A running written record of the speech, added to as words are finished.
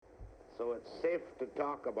So it's safe to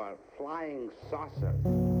talk about flying saucers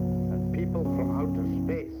and people from outer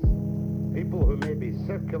space. People who may be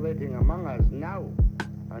circulating among us now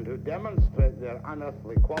and who demonstrate their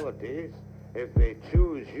unearthly qualities if they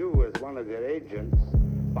choose you as one of their agents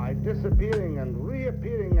by disappearing and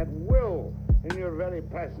reappearing at will in your very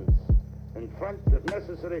presence, in front, if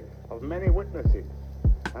necessary, of many witnesses,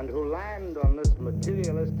 and who land on this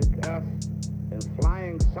materialistic earth in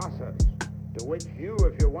flying saucers, to which you,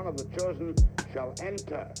 if you're one of the chosen, shall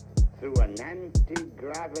enter through an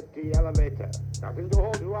anti-gravity elevator. Nothing to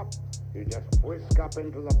hold you up. You just whisk up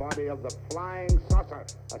into the body of the flying saucer,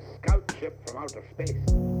 a scout ship from outer space.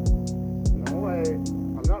 No way,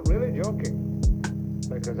 I'm not really joking,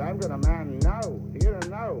 because I've got a man now, here and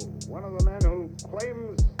now, one of the men who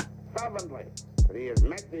claims fervently that he has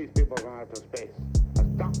met these people from outer space, has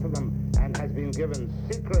talked to them, and has been given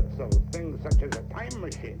secrets of things such as a time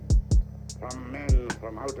machine from men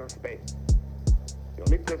from outer space. You'll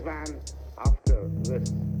meet this man after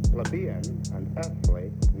this plebeian and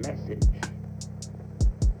earthly message.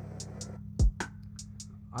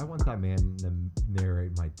 I want that man to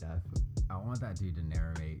narrate my death. I want that dude to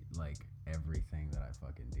narrate like everything that I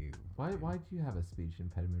fucking do. Why do you have a speech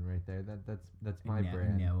impediment right there? That's my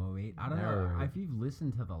brand. No, wait. I don't know. If you've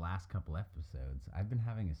listened to the last couple episodes, I've been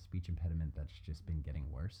having a speech impediment that's just been getting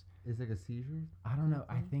worse. Is it like a seizure? I don't know.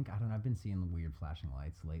 I don't know. I've been seeing the weird flashing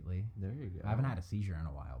lights lately. There you go. I haven't had a seizure in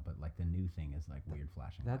a while, but like the new thing is like weird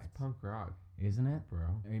flashing lights. That's punk rock, isn't it, bro?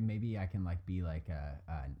 I mean, maybe I can like be like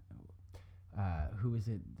who is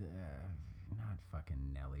it? Not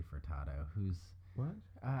fucking Nelly Furtado. Who's what?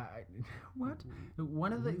 What?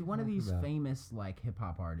 One of these famous like hip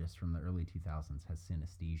hop artists from the early 2000s has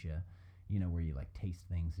synesthesia. You know, where you like taste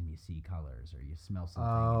things and you see colors, or you smell something.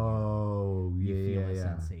 Oh, and you feel a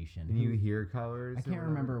sensation. And you hear colors. I can't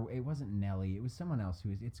remember. It wasn't Nelly. It was someone else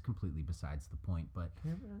who is. It's completely besides the point. But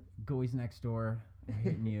Goey's Next Door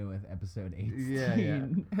hitting you with episode 18.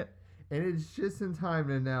 Yeah. And it's just in time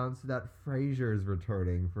to announce that Frasier is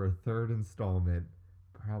returning for a third installment,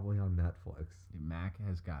 probably on Netflix. Mac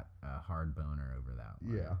has got a hard boner over that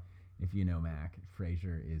one. Yeah. If you know Mac,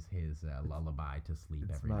 Frasier is his lullaby to sleep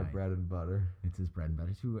every night. It's my bread and butter. It's his bread and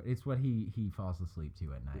butter. It's what he falls asleep to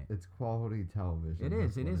at night. It's quality television. It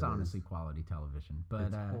is. It is honestly quality television. But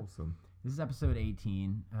it's wholesome. This is episode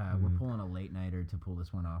 18. We're pulling a late nighter to pull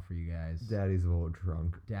this one off for you guys. Daddy's a little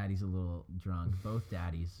drunk. Daddy's a little drunk. Both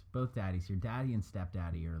daddies. Your daddy and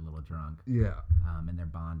stepdaddy are a little drunk. Yeah. And they're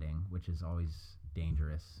bonding, which is always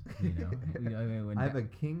dangerous. You know. I have a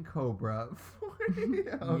king cobra.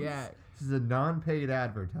 Yeah. This is a non-paid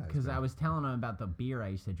advertisement. Because I was telling him about the beer I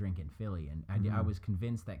used to drink in Philly, and I was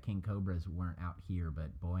convinced that king cobras weren't out here,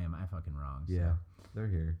 but boy, am I fucking wrong. So. Yeah, they're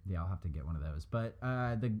here. Yeah, I'll have to get one of those. But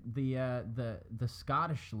the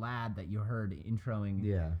Scottish lad that you heard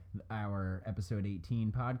introing our episode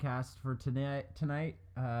 18 podcast for tonight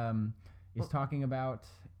is talking about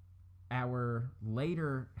our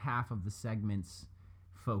later half of the segment's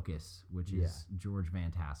focus, which is George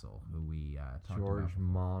Van Tassel, who we talked about.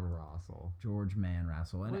 George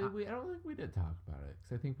Manrassel. And I don't think we did talk about it,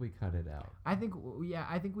 because I think we cut it out. I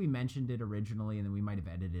think we mentioned it originally, and then we might have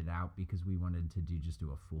edited it out because we wanted to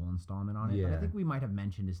do a full installment on it. Yeah. But I think we might have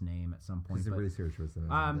mentioned his name at some point. Because the research was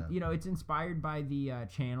it's inspired by the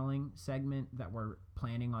channeling segment that we're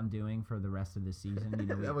planning on doing for the rest of the season. You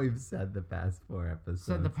know, we've said the past 4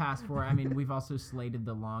 episodes. I mean, we've also slated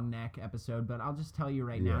the long neck episode, but I'll just tell you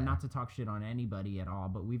right now, not to talk shit on anybody at all,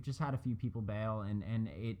 but we've just had a few people bail, and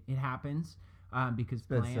it happens because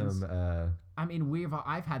plans.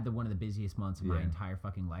 I've had one of the busiest months of my entire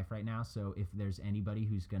fucking life right now. So if there's anybody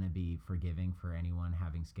who's gonna be forgiving for anyone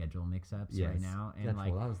having schedule mix-ups right now, and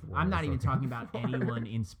I'm not even talking about anyone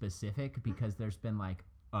in specific, because there's been like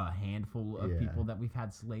a handful of people that we've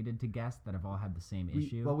had slated to guest that have all had the same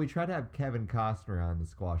issue. Well, we tried to have Kevin Costner on to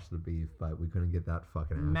squash the beef, but we couldn't get that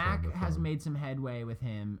fucking ass Mac has made some headway with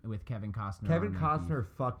Kevin Costner. Kevin Costner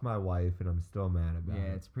fucked my wife, and I'm still mad about it.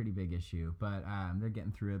 Yeah, it's a pretty big issue, but they're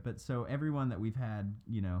getting through it. But so everyone that we've had,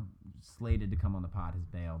 slated to come on the pod has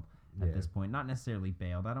bailed at this point. Not necessarily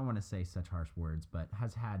bailed. I don't want to say such harsh words, but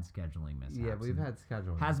has had scheduling mishaps. Yeah, we've had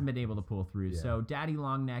scheduling. Hasn't been able to pull through. Yeah. So Daddy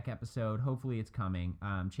Long Neck episode, hopefully it's coming.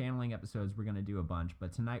 Channeling episodes, we're going to do a bunch.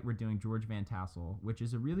 But tonight we're doing George Van Tassel, which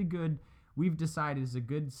is a really good, we've decided is a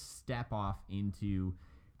good step off into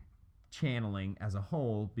channeling as a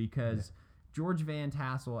whole, because George Van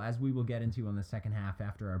Tassel, as we will get into on the second half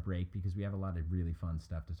after our break, because we have a lot of really fun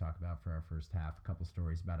stuff to talk about for our first half. A couple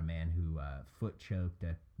stories about a man who foot choked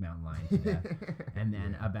a mountain lion to death, and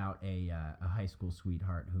then about a high school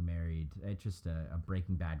sweetheart who married. It's just a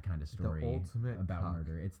Breaking Bad kind of story about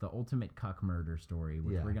murder. It's the ultimate cuck murder story,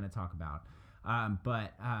 which we're going to talk about.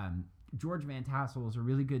 But George Van Tassel is a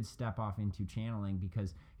really good step off into channeling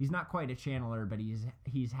because he's not quite a channeler, but he's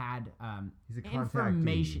had he's a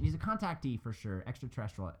information. He's a contactee for sure,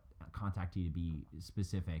 extraterrestrial contactee to be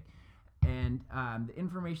specific. And the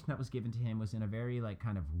information that was given to him was in a very like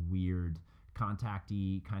kind of weird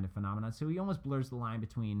contactee kind of phenomenon. So he almost blurs the line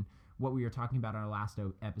between what we were talking about in our last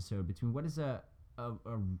episode between what is a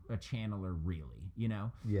channeler really, you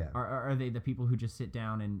know? Yeah. Are they the people who just sit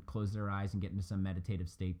down and close their eyes and get into some meditative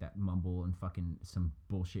state that mumble and fucking some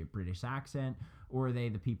bullshit British accent? Or are they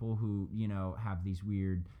the people who, you know, have these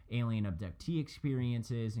weird alien abductee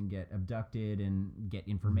experiences and get abducted and get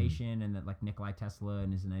information and that like Nikolai Tesla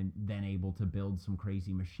and is then able to build some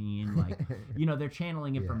crazy machine? Like, you know, they're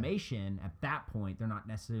channeling information at that point. They're not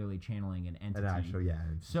necessarily channeling an entity.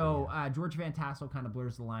 So George Van Tassel kind of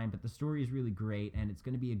blurs the line, but the story is really great and it's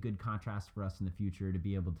going to be a good contrast for us in the future to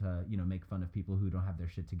be able to, you know, make fun of people who don't have their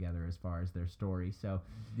shit together as far as their story. So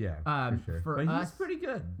for sure. For but us, he's pretty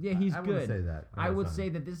good. Yeah, he's good. I would say that. I would say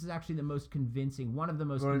that this is actually the most convincing, one of the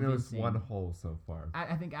most convincing. One hole so far.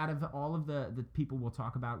 I think out of all of the people we'll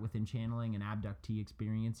talk about within channeling and abductee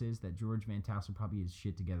experiences, that George Van Tassel probably has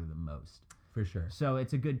shit together the most. For sure. So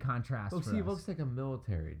it's a good contrast for us. He looks like a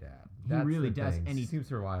military dad. He really does. And he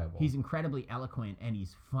seems reliable. He's incredibly eloquent, and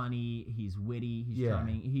he's funny, he's witty, he's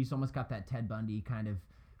charming. He's almost got that Ted Bundy kind of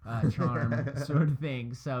charm sort of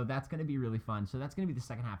thing. So that's going to be really fun. So that's going to be the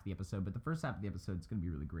second half of the episode. But the first half of the episode is going to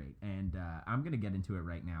be really great. And I'm going to get into it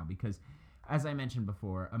right now because, as I mentioned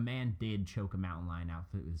before, a man did choke a mountain lion out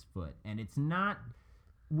with his foot. And it's not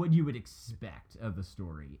what you would expect of the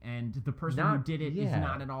story. And the person who did it is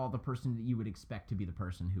not at all the person that you would expect to be the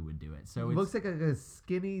person who would do it. So it looks like a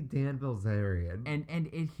skinny Dan Bilzerian.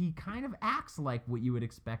 And he kind of acts like what you would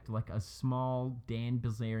expect like a small Dan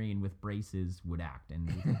Bilzerian with braces would act. And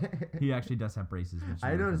he actually does have braces. Which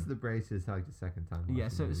I noticed the braces like the second time. Yeah,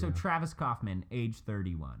 so Travis Kaufman, age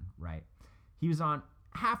 31, right? He was on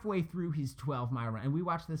halfway through his 12-mile run, and we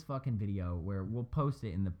watched this fucking video where we'll post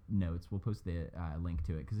it in the notes. We'll post the link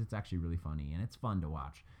to it because it's actually really funny and it's fun to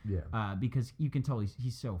watch. Yeah. Because you can tell he's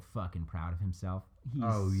so fucking proud of himself.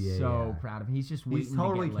 He's so proud of him. He's just waiting. He's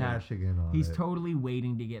totally to get laid. cashing in on He's it. totally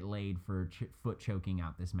waiting to get laid for foot choking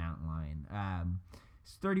out this mountain lion.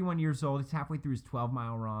 He's 31 years old. He's halfway through his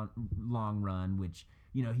 12-mile long run, which,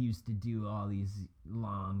 you know, he used to do all these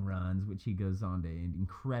long runs, which he goes on to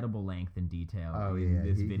incredible length and detail in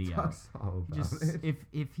this video. Talks all about it.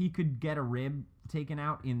 If he could get a rib taken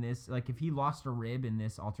out in this, like if he lost a rib in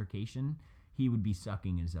this altercation, he would be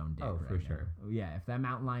sucking his own dick. Oh, right for now. sure. Yeah, if that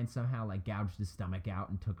mountain lion somehow like gouged his stomach out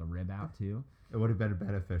and took a rib out too, it would have been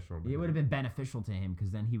beneficial. It would have been beneficial to him because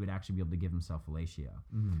then he would actually be able to give himself fellatio.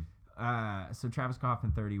 So Travis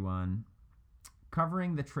Kaufman, 31.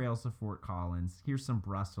 Covering the trails of Fort Collins, here's some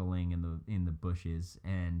rustling in the bushes,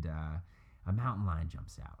 and a mountain lion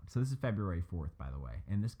jumps out. So this is February 4th, by the way,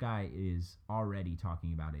 and this guy is already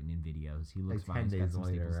talking about it in videos. He looks like 10 days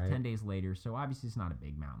later, right? 10 days later, so obviously it's not a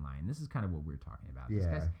big mountain lion. This is kind of what we're talking about.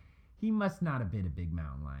 Yeah. He must not have been a big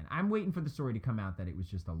mountain lion. I'm waiting for the story to come out that it was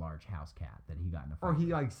just a large house cat that he got in a fight. Or he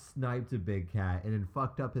like sniped a big cat and then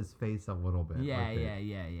fucked up his face a little bit.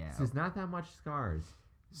 Yeah. So there's not that much scars.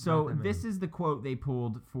 So this is the quote they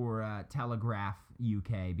pulled for Telegraph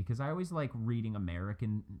UK, because I always like reading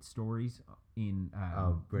American stories in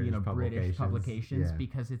British publications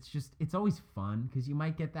because it's always fun because you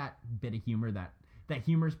might get that bit of humor, that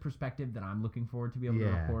humorous perspective that I'm looking forward to be able to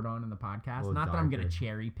report on in the podcast. Not that I'm going to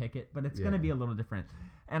cherry pick it, but it's going to be a little different.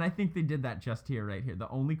 And I think they did that just right here. The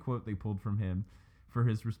only quote they pulled from him for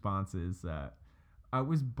his response is, I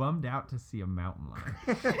was bummed out to see a mountain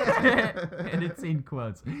lion. And it's in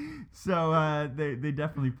quotes. So they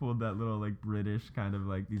definitely pulled that little like British kind of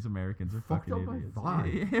like, these Americans are fucking idiots.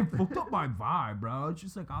 Fucked up my vibe, bro. It's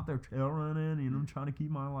just like out there trail running, you know, trying to keep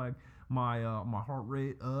my like my heart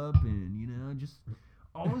rate up, and you know, just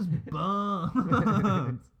always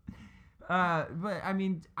bummed. But I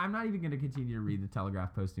mean, I'm not even going to continue to read the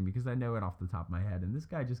Telegraph posting because I know it off the top of my head. And this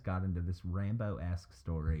guy just got into this Rambo-esque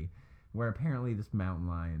story where apparently this mountain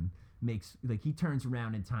lion makes, like, he turns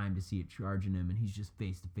around in time to see it charging him, and he's just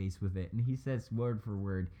face to face with it. And he says word for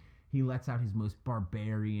word, he lets out his most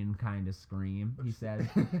barbarian kind of scream, he says,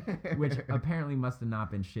 which apparently must have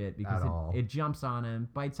not been shit because it jumps on him,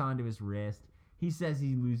 bites onto his wrist. He says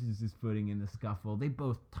he loses his footing in the scuffle. They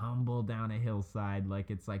both tumble down a hillside like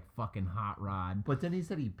it's like fucking Hot Rod. But then he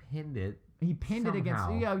said he pinned it. He pinned somehow.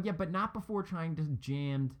 it against... Yeah, but not before trying to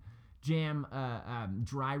jam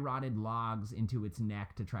dry rotted logs into its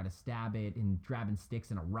neck to try to stab it, and grabbing sticks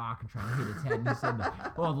and a rock and trying to hit its head. And he said,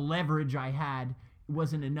 the leverage I had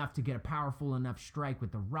wasn't enough to get a powerful enough strike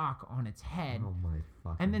with the rock on its head. Oh my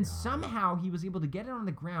fucking And then God. somehow he was able to get it on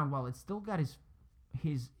the ground while it still got his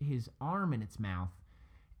arm in its mouth,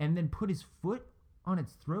 and then put his foot on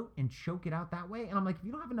its throat and choke it out that way. And I'm like, if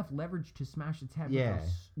you don't have enough leverage to smash its head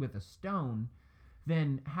with a stone,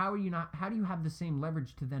 then how do you have the same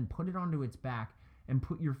leverage to then put it onto its back and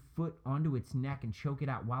put your foot onto its neck and choke it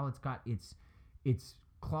out while it's got its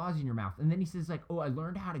claws in your mouth? And then he says like, I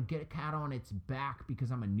learned how to get a cat on its back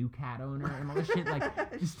because I'm a new cat owner and all this shit.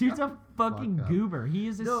 Like, this dude's a fucking goober. He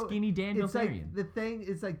is a skinny Daniel It's Therian. like, the thing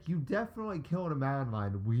is, like, you definitely killed a mountain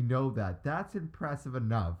lion. We know that. That's impressive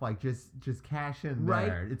enough. Like, just cash in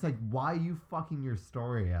there. It's like, why are you fucking your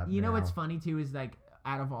story up You know what's funny too is like,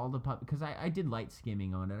 out of all the because I did light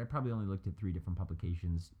skimming on it. I probably only looked at 3 different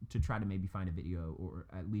publications to try to maybe find a video or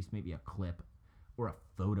at least maybe a clip or a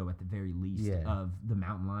photo at the very least of the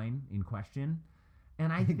mountain lion in question.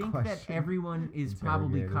 And I think that everyone is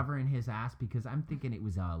probably covering his ass because I'm thinking it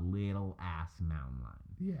was a little ass mountain lion.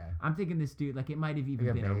 Yeah. I'm thinking this dude, like, it might have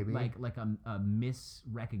even been a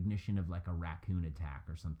misrecognition of like a raccoon attack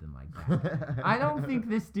or something like that. I don't think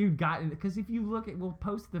this dude got it, because if you look at, we'll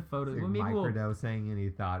post the photo. Like well, maybe microdosing, and he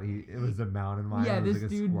thought it was a mountain lion. Yeah, it was this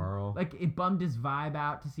like a dude, squirrel. like, it bummed his vibe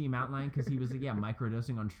out to see a mountain lion because he was like,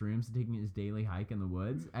 microdosing on shrooms and taking his daily hike in the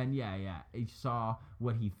woods. And he saw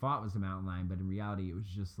what he thought was a mountain lion, but in reality it was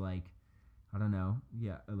just like, I don't know,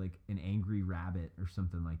 like an angry rabbit or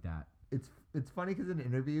something like that. It's funny because in an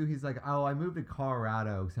interview he's like, I moved to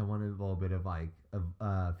Colorado because I wanted a little bit of like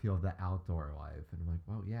a feel of the outdoor life, and I'm like,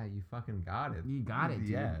 well, yeah, you fucking got it. You got it, dude.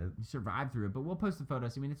 Yeah, you survived through it. But we'll post the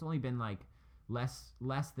photos. I mean, it's only been like less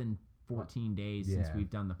than 14 days since we've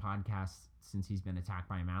done the podcast since he's been attacked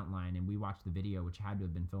by a mountain lion, and we watched the video, which had to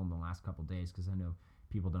have been filmed the last couple days because I know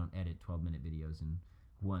people don't edit 12-minute videos in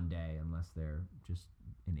one day unless they're just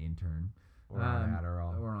an intern. Or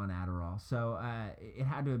on Adderall. So it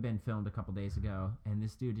had to have been filmed a couple days ago, and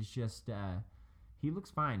this dude is just, he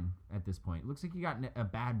looks fine at this point. It looks like he got in a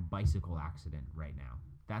bad bicycle accident right now.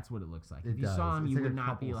 That's what it looks like. If you saw him, you would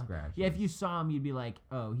not be like, if you saw him, you'd be like,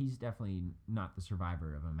 oh, he's definitely not the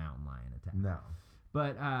survivor of a mountain lion attack. No.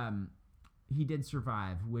 But he did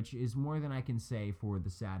survive, which is more than I can say for the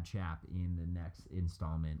sad chap in the next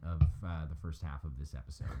installment of the first half of this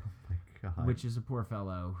episode. Oh my God. Which is a poor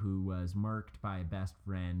fellow who was murked by a best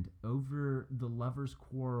friend over the lovers'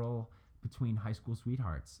 quarrel between high school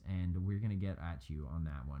sweethearts. And we're going to get at you on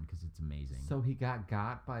that one because it's amazing. So he got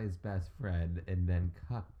by his best friend and then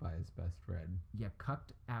cucked by his best friend. Yeah,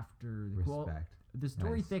 cucked after... Respect. Well, the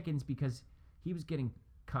story thickens because he was getting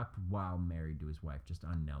cucked while married to his wife, just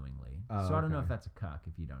unknowingly. So I don't know if that's a cuck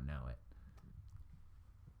if you don't know it.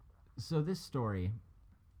 So this story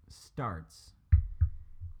starts...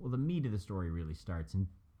 Well, the meat of the story really starts in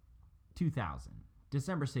 2000,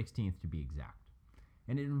 December 16th to be exact.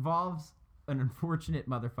 And it involves an unfortunate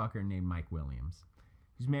motherfucker named Mike Williams,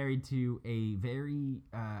 who's married to a very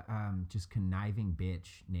just conniving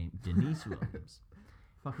bitch named Denise Williams.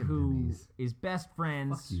 Who Denise. Is best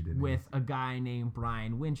friends with a guy named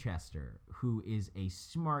Brian Winchester, who is a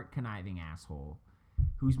smart, conniving asshole,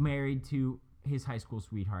 who's married to his high school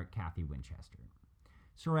sweetheart, Kathy Winchester.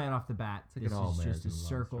 So right off the bat, like this is just a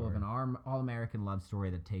circle of an all-American love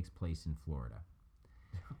story that takes place in Florida.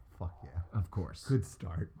 Fuck yeah. Of course. Good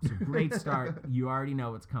start. So great start. You already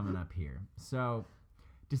know what's coming up here. So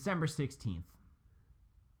December 16th,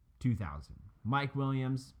 2000. Mike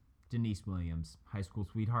Williams, Denise Williams, high school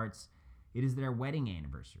sweethearts. It is their wedding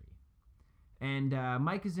anniversary. And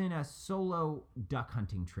Mike is in a solo duck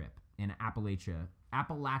hunting trip in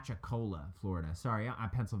Apalachicola, Florida. Sorry, I'm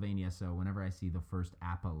Pennsylvania, so whenever I see the first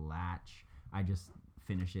Appalach, I just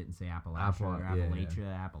finish it and say Appalachia or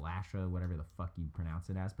Appalachia, whatever the fuck you pronounce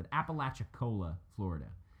it as. But Apalachicola, Florida.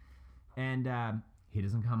 And he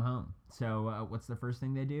doesn't come home. So what's the first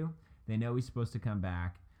thing they do? They know he's supposed to come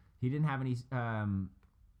back. He didn't have any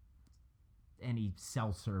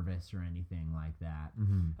cell service or anything like that.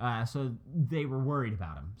 Mm-hmm. So they were worried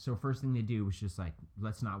about him. So first thing they do was just like,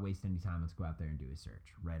 let's not waste any time. Let's go out there and do a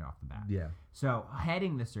search right off the bat. Yeah. So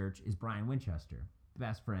heading the search is Brian Winchester,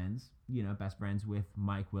 best friends with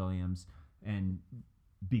Mike Williams. And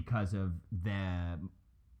because of the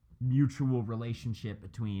mutual relationship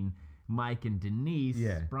between Mike and Denise,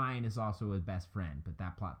 Brian is also his best friend, but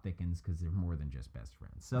that plot thickens because they're more than just best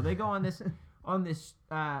friends. So they go on this on this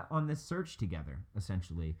search together,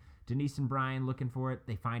 essentially. Denise and Brian looking for it.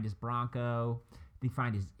 They find his Bronco. They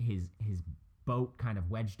find his boat kind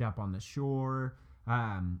of wedged up on the shore.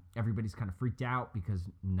 Everybody's kind of freaked out because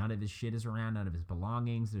none of his shit is around, none of his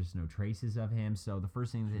belongings. There's no traces of him. So the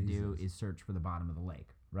first thing they do is search for the bottom of the lake,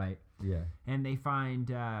 right? Yeah. And they find,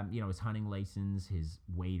 his hunting license, his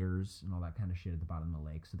waders, and all that kind of shit at the bottom of the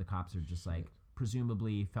lake. So the cops are just like,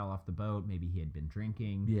 presumably fell off the boat. Maybe he had been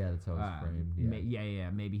drinking. Yeah, that's how it's framed. Yeah.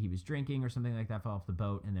 Maybe he was drinking or something like that, fell off the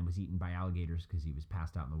boat, and then was eaten by alligators because he was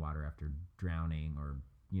passed out in the water after drowning or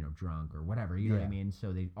drunk or whatever, you know what I mean?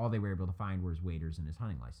 So all they were able to find were his waders and his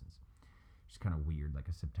hunting license. Which is kind of weird, like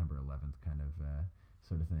a September 11th kind of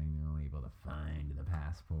sort of thing. They're only able to find the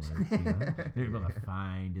passport. They're able to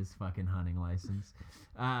find his fucking hunting license.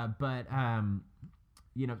 But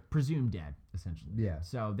presumed dead, essentially. Yeah.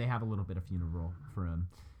 So they have a little bit of funeral for him.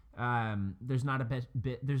 There's not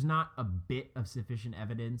a bit of sufficient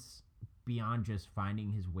evidence beyond just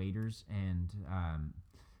finding his waders and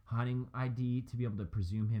hunting ID to be able to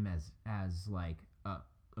presume him as like a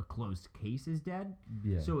closed case is dead.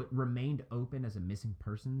 Yeah. So it remained open as a missing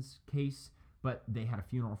persons case, but they had a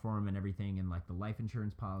funeral for him and everything, and like the life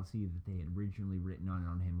insurance policy that they had originally written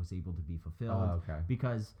on him was able to be fulfilled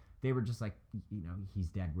because they were just like, he's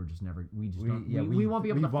dead. We won't be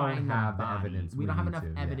able to find the evidence. We don't have enough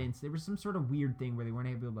evidence. There was some sort of weird thing where they weren't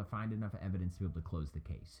able to find enough evidence to be able to close the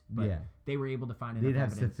case. But they were able to find enough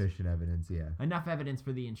evidence. They'd have sufficient evidence, enough evidence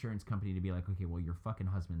for the insurance company to be like, okay, well, your fucking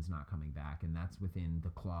husband's not coming back, and that's within the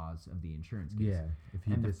clause of the insurance case. Yeah, if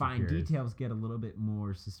he disappears. The fine details get a little bit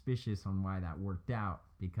more suspicious on why that worked out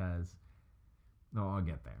because... I'll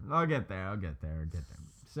get there.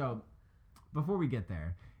 So, before we get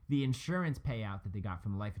there... The insurance payout that they got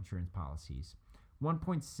from the life insurance policies,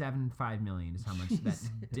 $1.75 million is how much that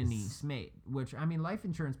Denise made. Which, I mean, life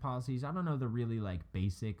insurance policies, I don't know the really like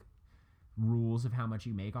basic rules of how much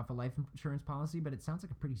you make off a life insurance policy, but it sounds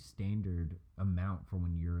like a pretty standard amount for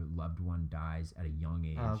when your loved one dies at a young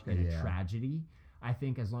age in a tragedy. I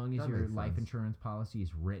think as long as your life insurance policy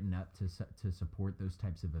is written up to support those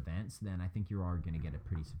types of events, then I think you are going to get a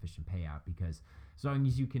pretty sufficient payout because as long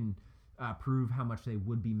as you can prove how much they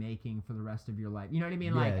would be making for the rest of your life. You know what I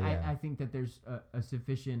mean? I think that there's a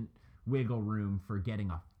sufficient wiggle room for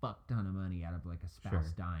getting a fuck ton of money out of like a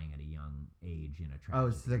spouse dying at a young age in a tragedy. Oh,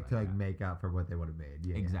 it's like to like make out for what they would have made.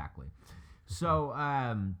 Yeah, exactly. So,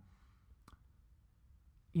 a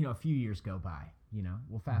few years go by.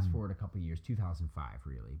 We'll fast forward a couple of years, 2005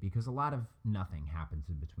 really, because a lot of nothing happens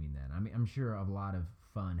in between then. I mean, I'm sure a lot of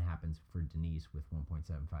fun happens for Denise with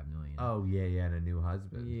 $1.75 million. Oh, yeah, and a new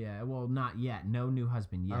husband. Yeah, well, not yet. No new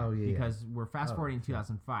husband yet. Oh, yeah. Because we're fast forwarding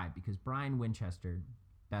 2005 because Brian Winchester,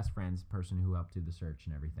 best friend's person who helped do the search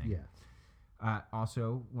and everything. Yeah.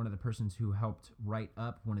 Also, one of the persons who helped write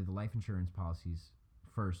up one of the life insurance policies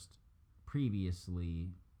previously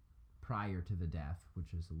prior to the death,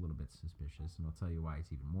 which is a little bit suspicious, and I'll tell you why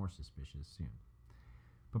it's even more suspicious soon.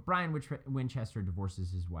 But Brian Winchester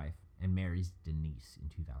divorces his wife and marries Denise in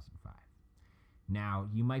 2005. Now,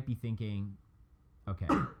 you might be thinking, okay,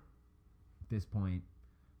 at this point,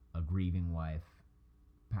 a grieving wife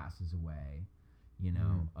passes away.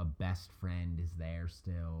 A best friend is there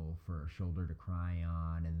still for a shoulder to cry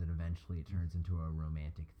on, and then eventually it turns into a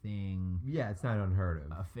romantic thing. Yeah, it's not unheard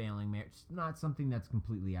of. A failing marriage. It's not something that's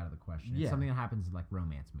completely out of the question. It's something that happens in like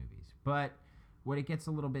romance movies. But what it gets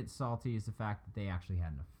a little bit salty is the fact that they actually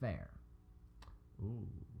had an affair. Ooh.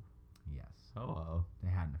 Yes. Hello. They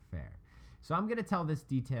had an affair. So I'm going to tell this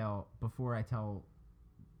detail before I tell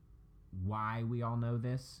why we all know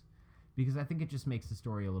this. Because I think it just makes the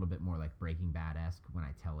story a little bit more like Breaking Bad-esque when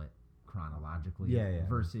I tell it chronologically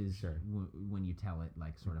versus when you tell it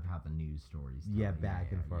like sort of how the news stories tell it.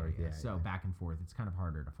 Back and forth. So back and forth. It's kind of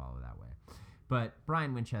harder to follow that way. But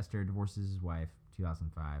Brian Winchester divorces his wife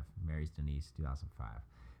 2005, marries Denise 2005.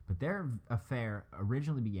 But their affair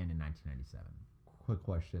originally began in 1997. Quick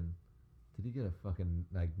question. Did he get a fucking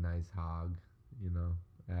like nice hog,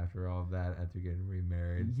 after all of that, after getting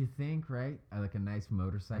remarried? You think, right? Like a nice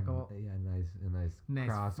motorcycle. A nice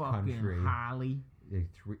cross country Harley. Like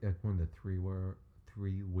one of the three-wheeler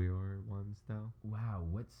ones, though. Wow,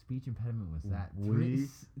 what speech impediment was that?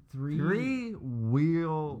 Three-wheeler.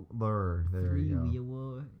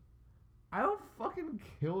 Three-wheeler. I'll fucking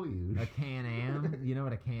kill you. A Can-Am. You know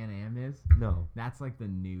what a Can-Am is? No. That's like the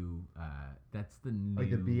new. Like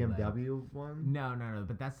the BMW one. No.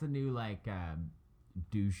 But that's the new like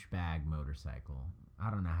douchebag motorcycle. I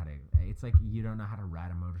don't know how to. It's like you don't know how to ride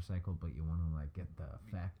a motorcycle, but you want to like get the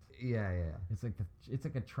effect. Yeah. It's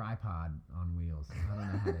like a tripod on wheels. I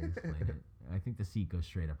don't know how to explain it. I think the seat goes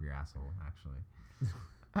straight up your asshole. Actually.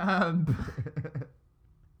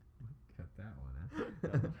 Cut that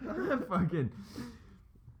one. Huh? Fucking.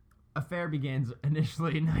 Affair begins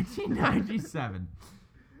initially in 1997.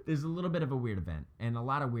 There's a little bit of a weird event, and a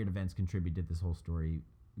lot of weird events contribute to this whole story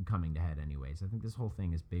coming to head anyways. I think this whole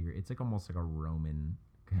thing is bigger. It's like almost like a Roman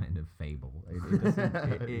kind of fable.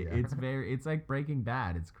 It's like Breaking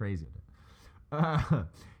Bad. It's crazy.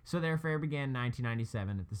 So their affair began in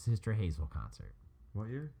 1997 at the Sister Hazel concert. What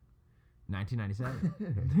year?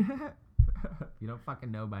 1997. You don't fucking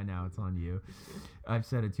know by now. It's on you. I've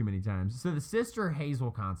said it too many times. So the Sister Hazel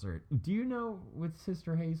concert. Do you know with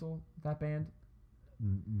Sister Hazel, that band?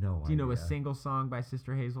 No. Do you know a single song by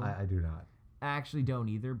Sister Hazel? I do not. I actually don't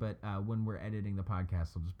either, but when we're editing the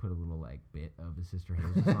podcast, I'll just put a little like bit of a Sister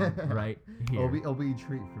Hazel song right here. It'll be a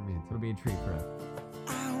treat for me too. It'll be a treat for us.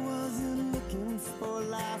 I wasn't looking for a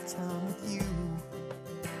lifetime with you.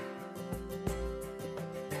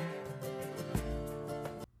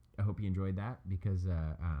 I hope you enjoyed that because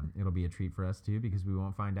it'll be a treat for us too because we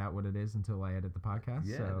won't find out what it is until I edit the podcast.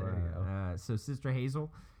 Yeah, so, there you go. So Sister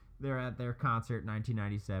Hazel, they're at their concert in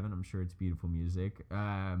 1997. I'm sure it's beautiful music.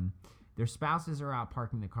 Their spouses are out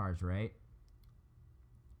parking the cars, right?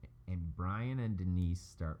 And Brian and Denise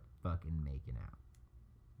start fucking making out.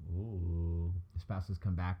 Ooh. The spouses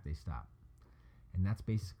come back, they stop. And that's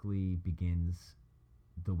basically begins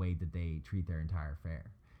the way that they treat their entire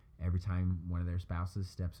affair. Every time one of their spouses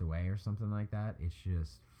steps away or something like that, it's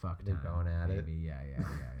just fuck time. They're going at it. Yeah.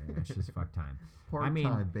 It's just fuck time.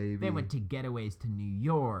 Time, baby. They went to getaways to New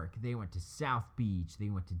York. They went to South Beach. They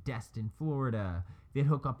went to Destin, Florida. They'd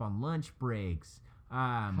hook up on lunch breaks.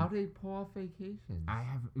 How do they pull off vacations?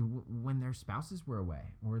 When their spouses were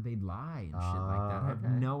away, or they'd lie and shit like that. I have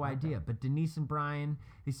no idea. But Denise and Brian,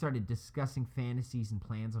 they started discussing fantasies and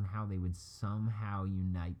plans on how they would somehow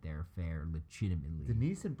unite their affair legitimately.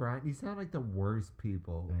 Denise and Brian, you sound like the worst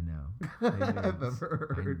people. I know. I've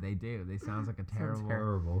ever heard. They do. They sound like a terrible. Sounds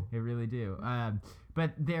terrible. They really do.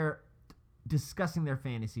 But they're discussing their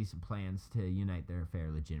fantasies and plans to unite their affair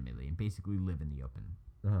legitimately and basically live in the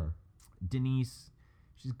open. Denise,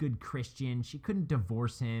 she's a good Christian. She couldn't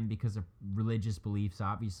divorce him because of religious beliefs,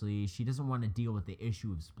 obviously. She doesn't want to deal with the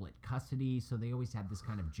issue of split custody, so they always had this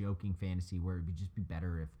kind of joking fantasy where it would just be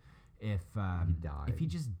better if he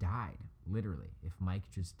just died, literally, if Mike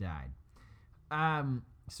just died.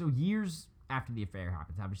 So years after the affair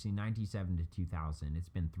happens, obviously 97 to 2000, it's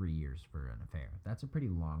been 3 years for an affair. That's a pretty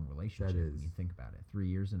long relationship when you think about it. 3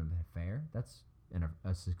 years in an affair, that's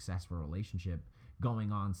a successful relationship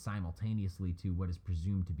going on simultaneously to what is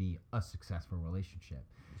presumed to be a successful relationship.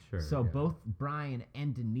 Sure. So both Brian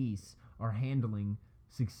and Denise are handling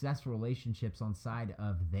successful relationships on side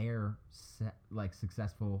of their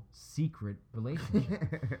successful secret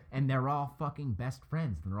relationship. And they're all fucking best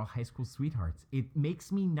friends. They're all high school sweethearts. It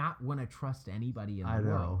makes me not want to trust anybody in the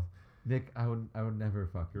world. Nick, I would never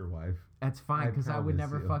fuck your wife. That's fine, because I would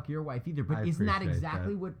never fuck your wife either. But isn't that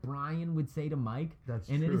exactly what Brian would say to Mike? That's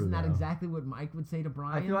true. And isn't that though. Exactly what Mike would say to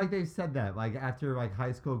Brian? I feel like they've said that, like after like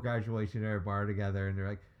high school graduation, they're at a bar together, and they're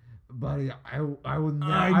like, "Buddy, I would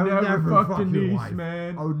never fuck Denise, wife.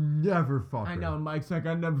 Man. I would never fuck her." I know. And Mike's like,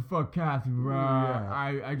 "I never fuck Kathy, bro.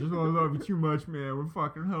 Yeah. I just want to love you too much, man. We're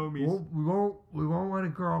fucking homies. We won't let a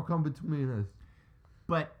girl come between us."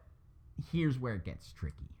 But here's where it gets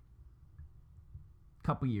tricky.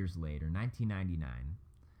 Couple years later, 1999,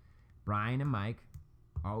 Brian and Mike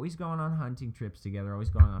always going on hunting trips together, always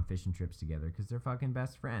going on fishing trips together because they're fucking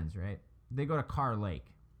best friends, right? They go to Carr Lake.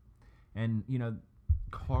 And,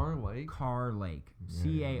 Carr Lake? Carr Lake.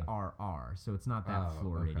 C-A-R-R. So it's not that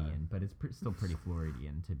Floridian, but it's still pretty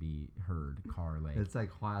Floridian to be heard, Carr Lake. It's like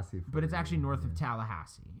classy. But it's actually north of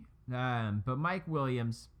Tallahassee. But Mike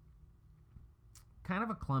Williams, kind of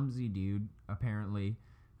a clumsy dude, apparently,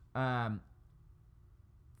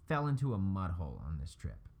 fell into a mud hole on this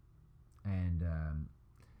trip. And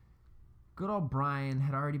good old Brian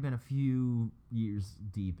had already been a few years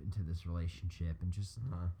deep into this relationship and just,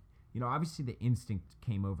 obviously the instinct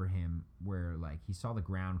came over him where, like, he saw the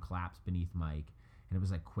ground collapse beneath Mike and it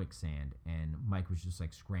was like quicksand and Mike was just,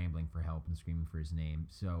 like, scrambling for help and screaming for his name.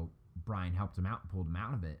 So Brian helped him out and pulled him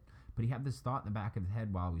out of it. But he had this thought in the back of his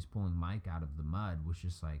head while he was pulling Mike out of the mud was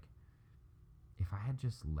just like, if I had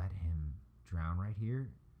just let him drown right here,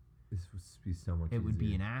 this would be so much easier. Would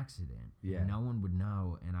be an accident. Yeah. And no one would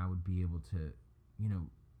know, and I would be able to,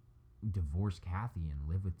 divorce Kathy and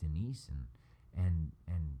live with Denise and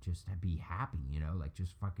just be happy,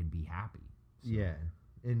 just fucking be happy. So, yeah,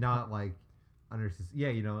 and not like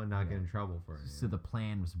and not get in trouble for it. So the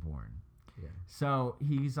plan was born. Yeah. So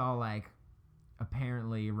he's all like,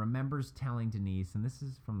 apparently remembers telling Denise, and this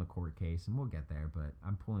is from the court case, and we'll get there, but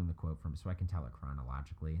I'm pulling the quote from it so I can tell it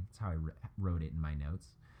chronologically. That's how I wrote it in my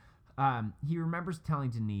notes. He remembers telling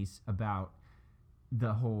Denise about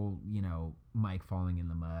the whole, Mike falling in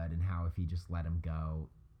the mud and how if he just let him go,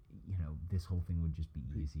 this whole thing would just be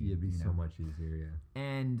easy. It'd be so much easier, yeah.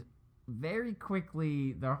 And very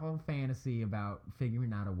quickly, their whole fantasy about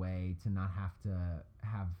figuring out a way to not have to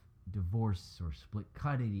have divorce or split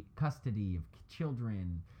custody of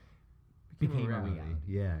children became a reality.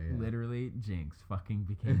 Yeah. Literally, Jinx fucking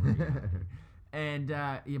became a reality.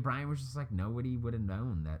 And Brian was just like, nobody would have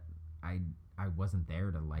known that I wasn't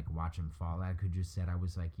there to like watch him fall. I could just said I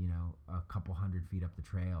was like, a couple 100 feet up the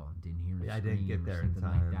trail and didn't hear him scream. I didn't get there in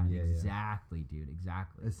time. Like that. Yeah, exactly, dude.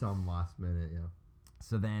 Exactly. It's some last minute, yeah.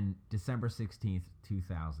 So then, December 16th,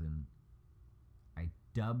 2000, I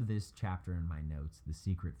dub this chapter in my notes The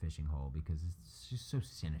Secret Fishing Hole because it's just so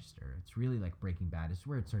sinister. It's really like Breaking Bad. It's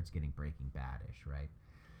where it starts getting Breaking Bad-ish, right?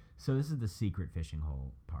 So this is the secret fishing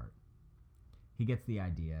hole part. He gets the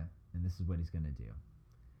idea, and this is what he's going to do.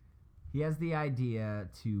 He has the idea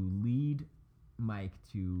to lead Mike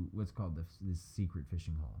to what's called this secret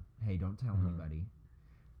fishing hole. Hey, don't tell anybody.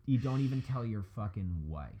 You don't even tell your fucking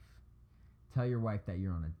wife. Tell your wife that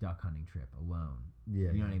you're on a duck hunting trip alone.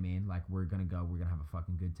 Yeah. You know what I mean? Like, we're going to have a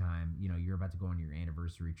fucking good time. You're about to go on your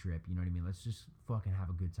anniversary trip. You know what I mean? Let's just fucking have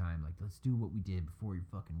a good time. Like, let's do what we did before your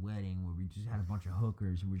fucking wedding where we just had a bunch of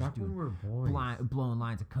hookers and we're just doing blowing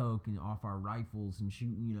lines of coke and off our rifles and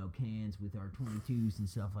shooting, cans with our 22s and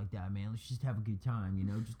stuff like that, man. Let's just have a good time,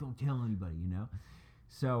 Just don't tell anybody,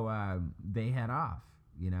 So they head off,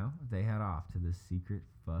 They head off to this secret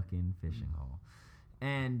fucking fishing hole.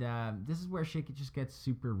 And this is where shit just gets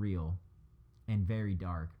super real and very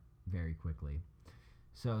dark very quickly.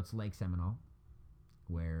 So it's Lake Seminole,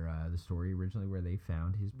 where the story originally where they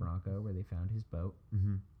found his Bronco, where they found his boat.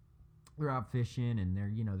 Mm-hmm. They're out fishing and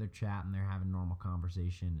they're chatting, they're having normal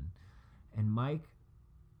conversation, and Mike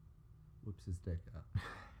whips his dick up.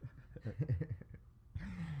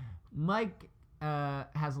 Mike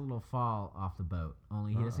has a little fall off the boat.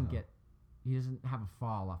 Only he doesn't have a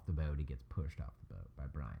fall off the boat. He gets pushed off the boat by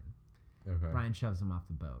Brian. Okay. Brian shoves him off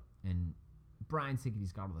the boat, and Brian's thinking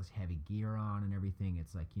he's got all this heavy gear on and everything.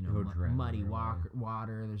 It's like, muddy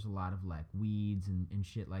water. There's a lot of like weeds and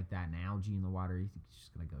shit like that and algae in the water. He thinks he's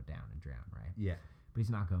just going to go down and drown, right? Yeah. But he's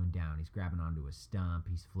not going down. He's grabbing onto a stump.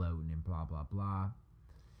 He's floating and blah, blah, blah.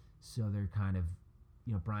 So they're kind of,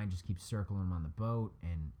 Brian just keeps circling him on the boat,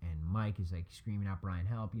 and Mike is like screaming out, Brian,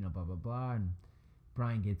 help, blah, blah, blah. And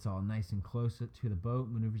Brian gets all nice and close to the boat,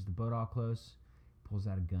 maneuvers the boat all close, pulls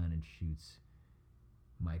out a gun and shoots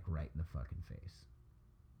Mike right in the fucking face.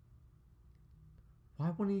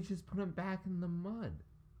 Why wouldn't he just put him back in the mud?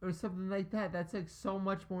 Or something like that? That's like so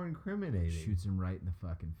much more incriminating. Shoots him right in the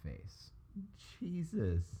fucking face.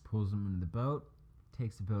 Jesus. Pulls him into the boat,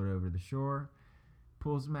 takes the boat over to the shore,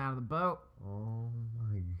 pulls him out of the boat. Oh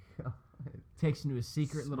my God. Takes him to a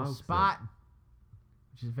secret little spot.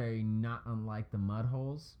 Which is very not unlike the mud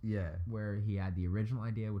holes. Yeah. Where he had the original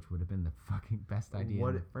idea, which would have been the fucking best idea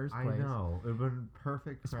in the first place. I know. It would have been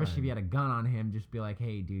perfect. Especially if you had a gun on him, just be like,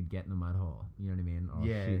 hey, dude, get in the mud hole. You know what I mean? Or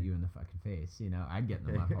I'll shoot you in the fucking face. I'd get in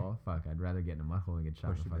the mud hole. Fuck, I'd rather get in a mud hole than get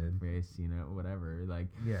shot in the fucking face. Whatever. Like,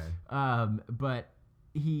 yeah. But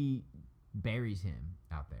he buries him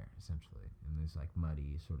out there, essentially, in these, like,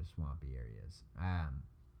 muddy, sort of swampy areas.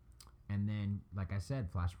 And then, like I said,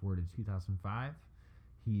 flash forward to 2005.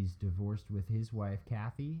 He's divorced with his wife,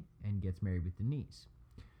 Kathy, and gets married with Denise.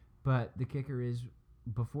 But the kicker is,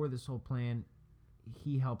 before this whole plan,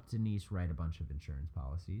 he helped Denise write a bunch of insurance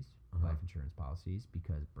policies, life insurance policies,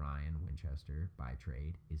 because Brian Winchester, by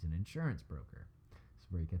trade, is an insurance broker.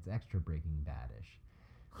 That's where he gets extra Breaking Bad-ish.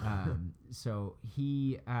 So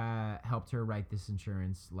he helped her write this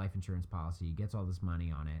life insurance policy, gets all this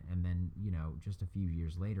money on it, and then, just a few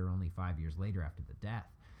years later, only 5 years later after the death,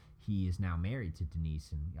 he is now married to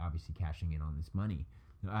Denise and obviously cashing in on this money,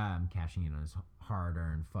 cashing in on his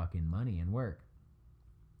hard-earned fucking money and work.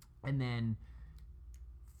 And then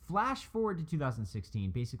flash forward to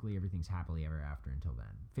 2016, basically everything's happily ever after until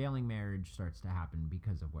then. Failing marriage starts to happen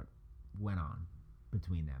because of what went on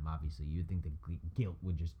between them. Obviously, you'd think the guilt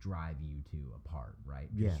would just drive you two apart, right?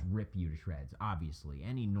 Just rip you to shreds. Obviously,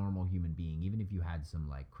 any normal human being, even if you had some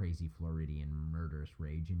like crazy Floridian murderous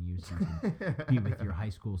rage in you, so you can be with your high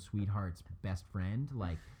school sweetheart's best friend,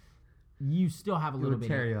 like you still have a little bit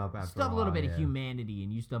tear you up after still have a little bit of yeah. humanity,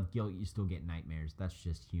 and you still have guilt. You still get nightmares. That's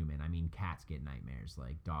just human. I mean, cats get nightmares,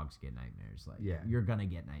 like dogs get nightmares. Like you're gonna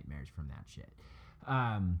get nightmares from that shit.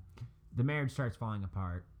 The marriage starts falling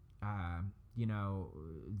apart. You know,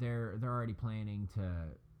 they're already planning to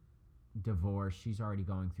divorce. She's already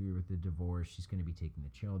going through with the divorce. She's going to be taking the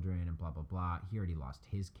children and blah blah blah. He already lost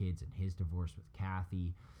his kids in his divorce with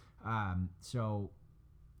Kathy. So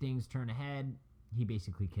things turn ahead. He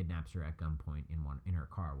basically kidnaps her at gunpoint in her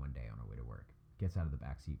car one day on her way to work. Gets out of the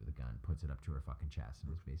back seat with a gun, puts it up to her fucking chest,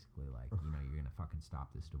 and is basically like, you know, you're gonna fucking stop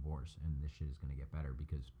this divorce, and this shit is gonna get better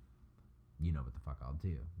because you know what the fuck I'll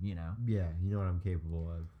do, you know? Yeah, you know what I'm capable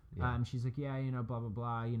of. Yeah. She's like, yeah, you know, blah, blah,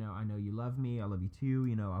 blah. You know, I know you love me. I love you too.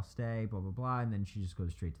 You know, I'll stay, blah, blah, blah. And then she just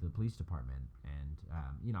goes straight to the police department. And,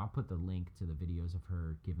 you know, I'll put the link to the videos of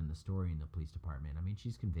her giving the story in the police department. I mean,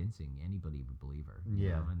 she's convincing. Anybody would believe her. You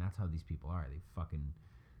know? And that's how these people are.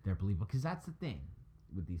 They're believable. Because that's the thing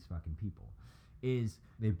with these fucking people.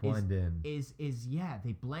 They blend in.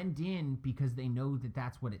 They blend in because they know that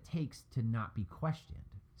that's what it takes to not be questioned.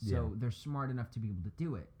 So they're smart enough to be able to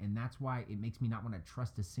do it. And that's why it makes me not want to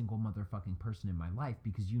trust a single motherfucking person in my life,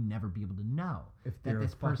 because you never be able to know if they're that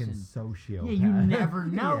this fucking sociopath. Yeah, you never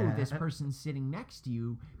know this person's sitting next to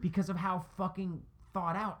you because of how fucking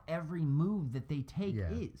thought out every move that they take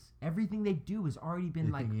is. Everything they do has already been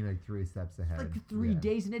They're thinking like 3 steps ahead. Like 3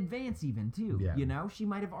 days in advance even too. Yeah. You know? She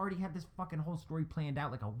might have already had this fucking whole story planned out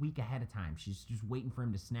like a week ahead of time. She's just waiting for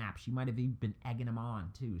him to snap. She might have even been egging him on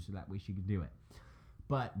too, so that way she could do it.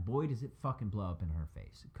 But boy, does it fucking blow up in her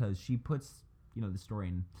face. Because she puts, you know, the story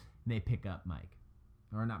in, and they pick up Mike.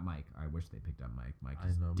 Or not Mike. I wish they picked up Mike. Mike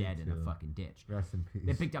is dead in a fucking ditch. Rest in peace.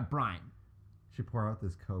 They picked up Brian. She pour out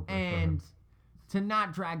this coke. And to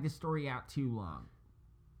not drag the story out too long,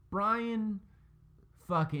 Brian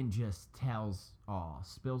fucking just tells all.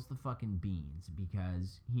 Spills the fucking beans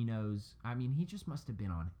because he knows. I mean, he just must have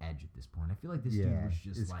been on edge at this point. I feel like this dude was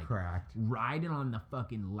just like cracked, riding on the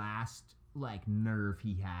fucking last like nerve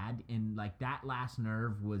he had, and like that last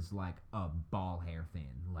nerve was like a ball hair thin.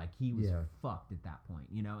 Like he was fucked at that point,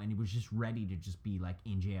 you know, and he was just ready to just be like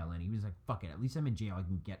in jail. And he was like, fuck it, at least I'm in jail, I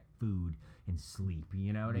can get food and sleep,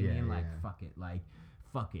 you know what I mean? Like fuck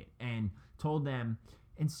it, and told them.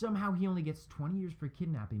 And somehow he only gets 20 years for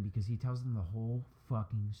kidnapping because he tells them the whole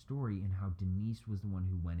fucking story and how Denise was the one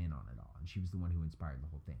who went in on it all, and she was the one who inspired the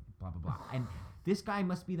whole thing, blah blah blah. And this guy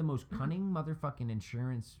must be the most cunning motherfucking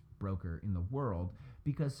insurance broker in the world,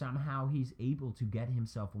 because somehow he's able to get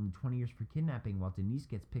himself only 20 years for kidnapping while Denise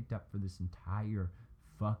gets picked up for this entire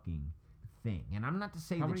fucking thing. And I'm not to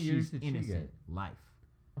say that she's innocent. Life.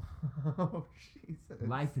 Oh, Jesus.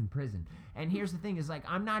 Life in prison. And here's the thing is, like,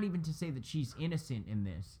 I'm not even to say that she's innocent in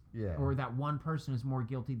this, or that one person is more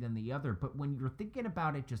guilty than the other, but when you're thinking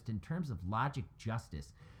about it just in terms of logic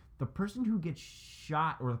justice, the person who gets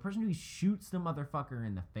shot, or the person who shoots the motherfucker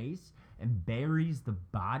in the face and buries the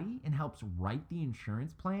body and helps write the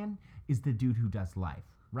insurance plan, is the dude who does life,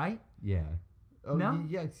 right? Yeah. Oh, no?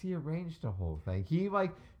 Yeah, he arranged the whole thing. He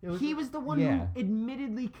was the one who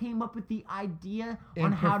admittedly came up with the idea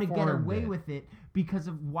on how to get away with it because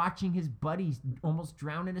of watching his buddies almost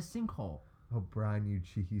drown in a sinkhole. Oh, Brian, you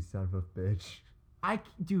cheeky son of a bitch.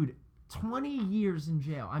 Dude, 20 years in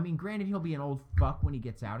jail. I mean, granted, he'll be an old fuck when he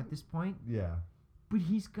gets out at this point. Yeah. But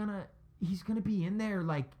he's gonna be in there,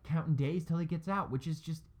 like, counting days till he gets out, which is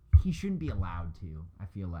just, he shouldn't be allowed to, I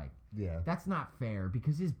feel like. Yeah. That's not fair,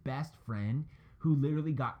 because his best friend, who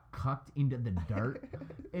literally got cucked into the dirt,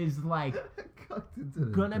 is, like,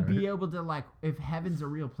 gonna be able to, like, if heaven's a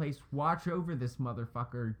real place, watch over this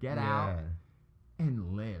motherfucker, get out,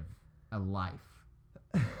 and live a life.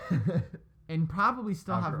 And probably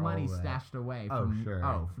still have money stashed away.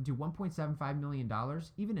 Dude, $1.75 million,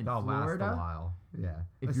 even in Florida. Last a while. Yeah.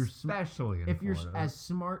 If you're as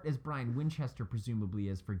smart as Brian Winchester presumably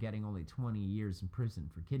is for getting only 20 years in prison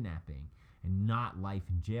for kidnapping, and not life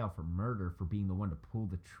in jail for murder, for being the one to pull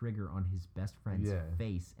the trigger on his best friend's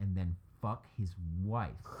face and then fuck his wife.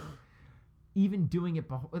 Even doing it,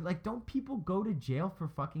 like, don't people go to jail for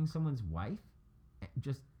fucking someone's wife?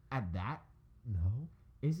 Just at that? No.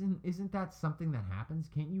 Isn't that something that happens?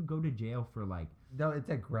 Can't you go to jail for, like... No, it's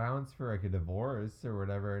like grounds for, like, a divorce or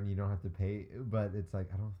whatever, and you don't have to pay, but it's like,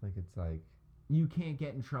 I don't think it's like... You can't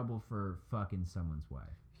get in trouble for fucking someone's wife.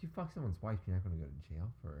 If you fuck someone's wife, you're not going to go to jail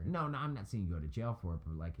for it. No, I'm not saying you go to jail for it,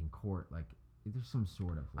 but, like, in court, like, there's some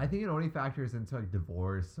sort of... Like, I think it only factors into, like,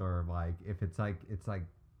 divorce, or, like, if it's like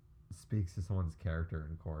speaks to someone's character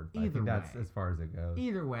in court. I think that's as far as it goes.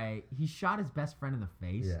 Either way, he shot his best friend in the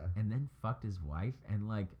face and then fucked his wife and,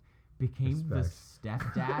 like, became the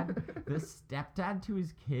stepdad to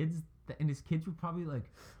his kids and his kids were probably like,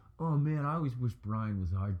 oh man, I always wish Brian was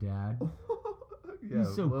our dad. Yeah,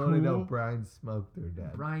 he's so well, cool. No, Brian smoked their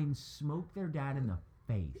dad. Brian smoked their dad in the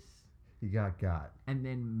face. He got. And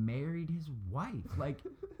then married his wife, like,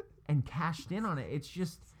 and cashed in on it. It's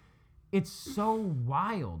just, it's so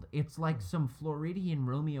wild. It's like some Floridian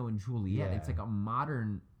Romeo and Juliet. Yeah. It's like a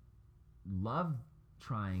modern love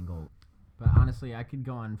triangle. But honestly, I could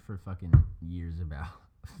go on for fucking years about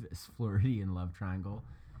this Floridian love triangle,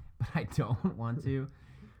 but I don't want to,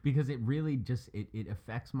 because it really just, it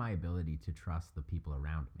affects my ability to trust the people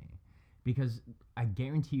around me. Because I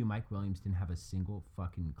guarantee you Mike Williams didn't have a single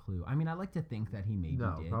fucking clue. I mean, I like to think that he maybe did.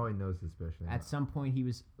 No, probably no suspicion. At some point, he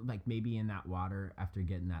was, like, maybe in that water after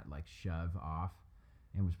getting that, like, shove off,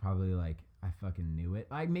 and was probably like, I fucking knew it.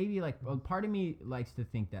 Like, maybe, like, well, part of me likes to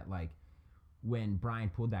think that, like, when Brian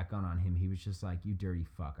pulled that gun on him, he was just like, you dirty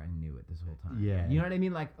fuck, I knew it this whole time. Yeah. You know what I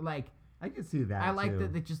mean? Like I can see that, I like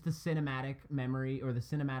the just the cinematic memory, or the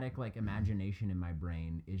cinematic, like, imagination in my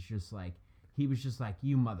brain is just like, he was just like,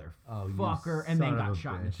 you motherfucker, and then got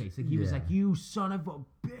shot in the face. Like, he was like, you son of a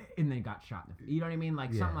bitch, and then got shot in the face. You know what I mean?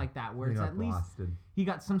 Like, something like that, where it's at least he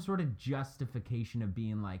got some sort of justification of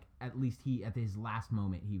being like, at least he, at his last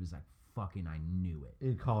moment, he was like, fucking, I knew it.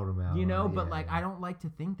 It called him out. You know, but like, I don't like to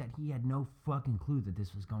think that he had no fucking clue that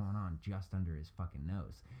this was going on just under his fucking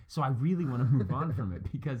nose. So I really want to move on from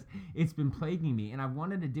it, because it's been plaguing me, and I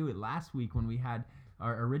wanted to do it last week when we had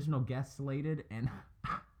our original guest slated, and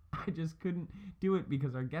I just couldn't do it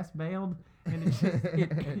because our guest bailed, and it's just,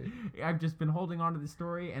 I've just been holding on to the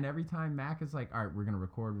story, and every time Mac is like, all right, we're going to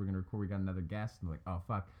record, we got another guest, and I'm like, oh,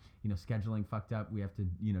 fuck, you know, scheduling fucked up, we have to,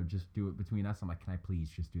 you know, just do it between us. I'm like, can I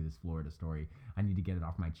please just do this Florida story? I need to get it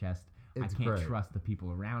off my chest. I can't trust the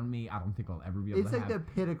people around me. I don't think I'll ever be able to It's like the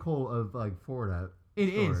pinnacle of, like, Florida. It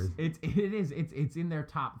is. It's in their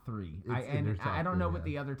top three. I don't know what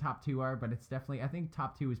the other top two are, but it's definitely, I think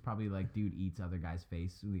top two is probably like dude eats other guy's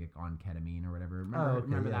face, like on ketamine or whatever.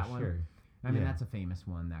 Remember that one? Sure. I mean, that's a famous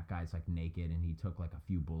one. That guy's like naked and he took like a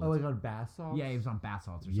few bullets. Oh, like on bath salts? Yeah, he was on bath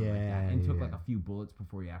salts or something like that, and took like a few bullets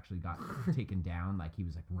before he actually got taken down. Like, he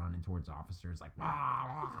was like running towards officers, like,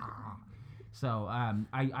 wah. So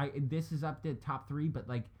I this is up to top three, but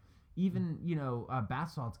like, even, you know,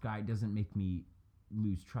 bath salts guy doesn't make me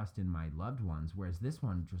lose trust in my loved ones, whereas this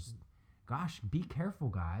one just, gosh, be careful,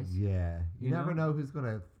 guys. Yeah, you never know who's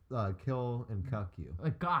gonna kill and cuck you.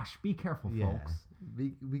 Like, gosh, be careful, folks.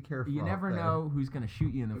 Be careful. You never know who's gonna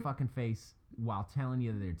shoot you in the fucking face while telling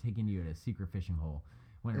you that they're taking you to a secret fishing hole,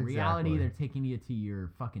 when in reality they're taking you to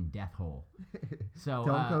your fucking death hole. So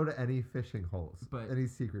don't go to any fishing holes, any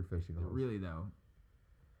secret fishing holes. Really though.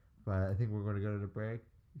 But I think we're going to go to the break.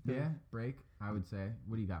 Yeah, break, I would say.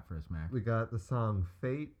 What do you got for us, Mac? We got the song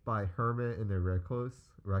Fate by Hermit and the Recluse.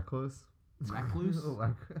 Recluse?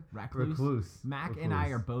 Mac and I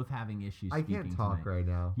are both having issues speaking I can't talk tonight. Right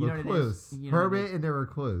now. You Recluse. Hermit and the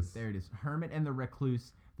Recluse. There it is. Hermit and the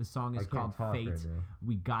Recluse. The song is called Fate. Right,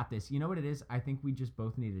 we got this. You know what it is? I think we just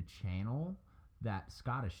both need to channel that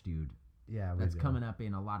Scottish dude. Yeah, that's coming up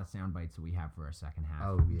in a lot of sound bites that we have for our second half.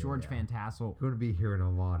 Oh, yeah, George Van Tassel. Going to be hearing a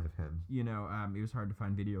lot of him. You know, it was hard to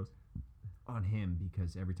find videos on him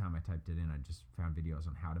because every time I typed it in, I just found videos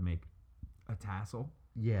on how to make a tassel.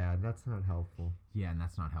 Yeah, and that's not helpful. Yeah, and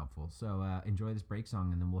that's not helpful. So enjoy this break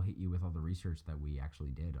song, and then we'll hit you with all the research that we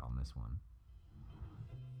actually did on this one.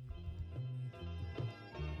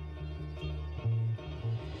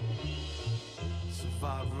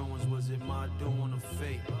 Survive ruins, was it my doing or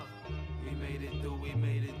fate? We made it through, we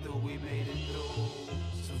made it through, we made it through.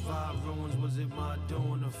 Survive ruins, was it my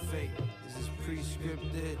doing or fate? Is this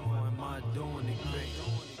pre-scripted or am I doing it great?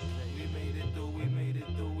 We made it through, we made it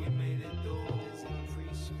through, we made it through. Is it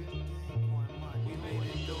pre-scripted or am I we made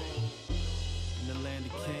it through? In the land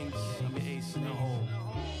of kings, I'm your ace in the hole.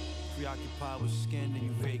 Preoccupied with skin and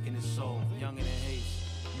you vacant in soul. Younger than haste.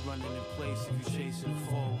 Running in place if you chasing a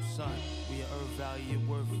foe. Son, we earth value your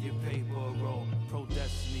worth for your paper or roll. Pro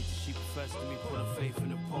destiny till she professed to me, put her faith in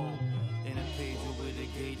the pole. In a page with the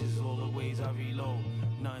gauges, all the ways I reload.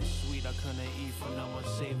 Nothing sweet I couldn't eat from them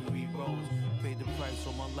unsavory roads. Paid the price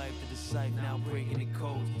all my life to decide, now breaking the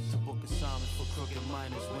codes. It's a book assignment for crooked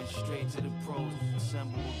miners, went straight to the pros.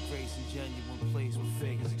 Assemble with grace and genuine plays with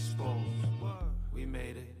figures exposed. We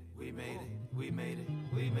made it, we made it, we made it,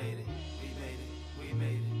 we made it, we made it. We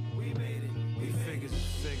made it, we made it. We figures is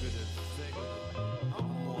figurative. I'm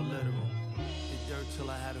more literal. Did dirt till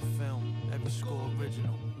I had a film. Every score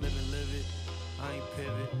original. Live it. I ain't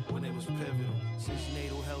pivot when it was pivotal. Since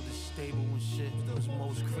natal held it stable when shit was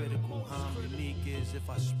most critical. How I'm unique is if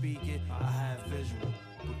I speak it, I have visual.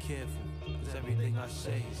 But careful, cause everything I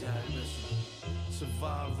say is admission.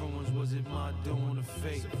 Survive ruins, was it my doing or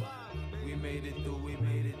fate? We made it through, we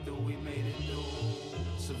made it through, we made it through.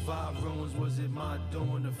 Survive ruins, was it my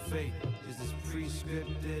doing or fate? Is this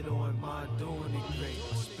pre-scripted or am I doing it great?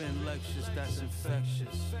 I spin lectures, that's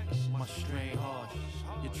infectious. My strain harsh.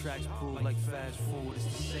 Your tracks prove like fast food, it's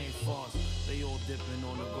the same farce. They all dipping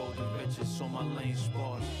on the golden riches, so my lane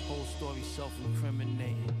sparse. Whole story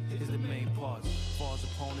self-incriminating, here's the main parts. Far as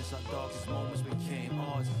opponents, our darkest moments became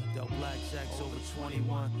ours. Dealt blackjacks over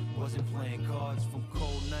 21, wasn't playing cards. From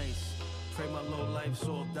cold nights, pray my low life's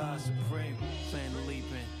all die supreme. Plan to leap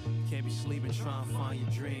in, can't be sleeping, trying to find your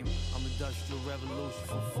dream. I'm industrial revolution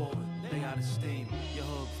from forward, they out of steam. Your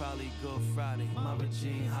hood probably Good Friday, my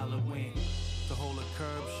Regine Halloween. To hold a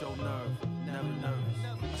curb, show nerve, never nervous.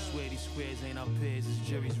 I swear these squares ain't our peers as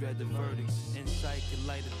juries read the verdicts. Insight can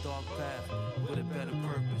light a dark path with a better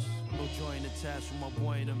purpose. No joy in the task from my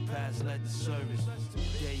boy in them past led the service. The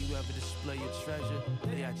day you ever display your treasure,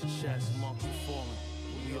 they at your chest amongst the fallen.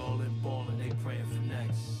 We all in ballin', they praying for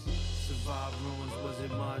next. Survive ruins, was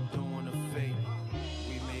it my doing or fate?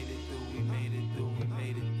 We made it through, we made it through, we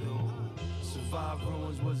made it through. Survive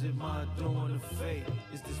ruins, was it my doing or fate?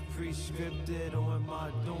 Is this pre-scripted or am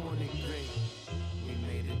I doing it great? We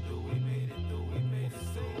made it through, we made it through, we made it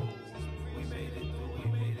through. We made it through, we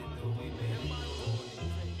made it through, we made it through.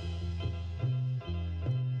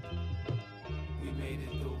 We made it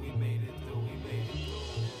through, we made it through, we made it through.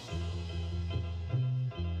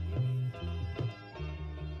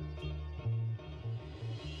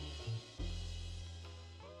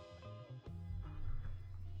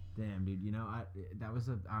 Damn, dude, you know, that was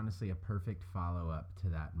honestly a perfect follow-up to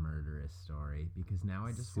that murderous story, because now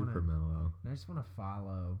I just want to... Super mellow. I just want to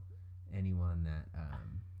follow anyone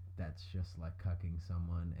that's just, like, cucking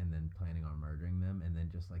someone and then planning on murdering them, and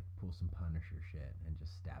then just, like, pull some Punisher shit and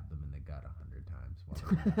just stab them in the gut 100 times while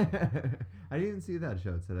they're alive. I didn't see that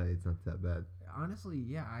show today. It's not that bad. Honestly,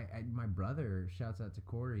 yeah, my brother, shouts out to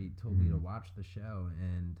Corey, told me to watch the show,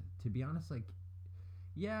 and to be honest, like,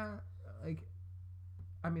 yeah, like...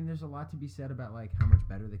 I mean, there's a lot to be said about like how much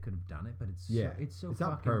better they could have done it, but it's it's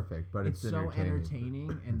not perfect, but it's so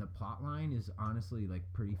entertaining, and the plot line is honestly like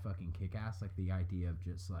pretty fucking kick-ass. Like the idea of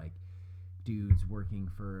just like dudes working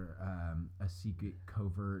for a secret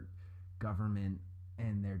covert government,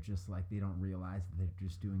 and they're just like they don't realize that they're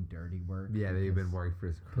just doing dirty work. Yeah, they've been working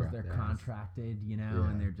for because they're contracted, you know,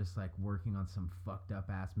 and they're just like working on some fucked up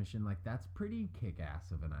ass mission. Like that's pretty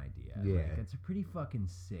kick-ass of an idea. Yeah, like, it's a pretty fucking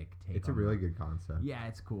sick take. It's a really good concept. Yeah,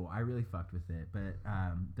 it's cool. I really fucked with it, but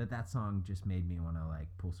that song just made me want to like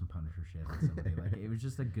pull some Punisher shit on somebody. Like it was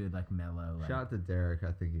just a good like mellow. Like, shout out to Derek.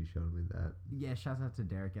 I think he showed me that. Yeah, shout out to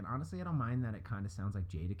Derek. And honestly, I don't mind that it kind of sounds like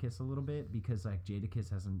Jadakiss a little bit, because like Jadakiss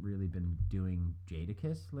hasn't really been doing Jadakiss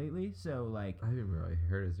lately. So like I haven't really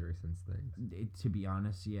heard his recent things. To be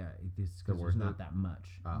honest, yeah, there's not that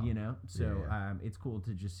much, you know. So it's cool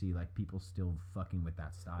to just see like people still fucking with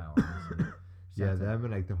that style. Honestly. Yeah, them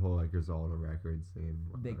and like the whole like Griselda records thing.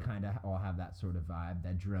 They kind of all have that sort of vibe,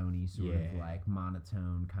 that droney sort of like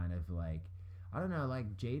monotone kind of like, I don't know,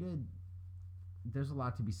 like Jada. There's a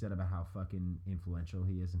lot to be said about how fucking influential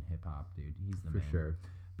he is in hip hop, dude. He's the man. For sure.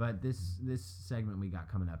 But this segment we got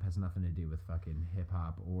coming up has nothing to do with fucking hip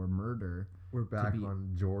hop or murder. We're back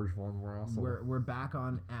on George Von Russell. We're back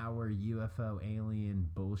on our UFO alien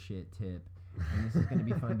bullshit tip. And this is going to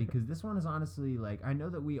be fun because this one is honestly like, I know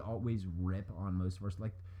that we always rip on most of our,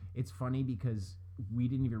 like, it's funny because we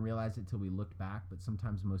didn't even realize it till we looked back, but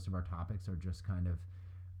sometimes most of our topics are just kind of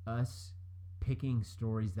us picking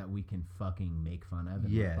stories that we can fucking make fun of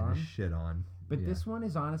and rip on. Shit on. But this one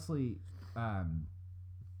is honestly,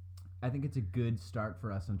 I think it's a good start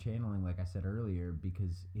for us on channeling, like I said earlier,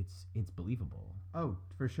 because it's believable. Oh,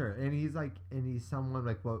 for sure. And he's someone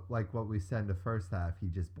like what we said in the first half. He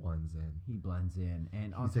just blends in. He blends in,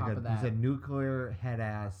 and on top of that, he's a nuclear head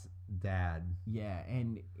ass dad. Yeah,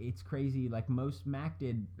 and it's crazy. Like Mac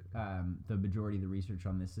did the majority of the research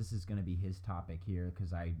on this. This is going to be his topic here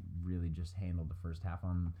because I really just handled the first half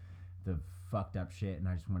on the fucked up shit, and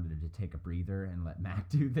I just wanted to take a breather and let Mac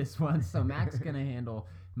do this one. So Mac's gonna handle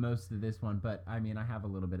most of this one, but I mean, I have a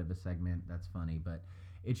little bit of a segment that's funny, but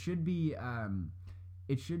it should be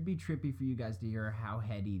trippy for you guys to hear how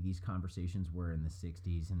heady these conversations were in the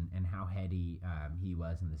 60s and how heady he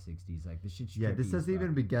was in the 60s. Like this shit's trippy. This isn't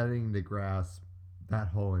even beginning to grasp that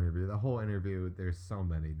whole interview. The whole interview, there's so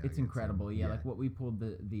many. It's incredible. Like what we pulled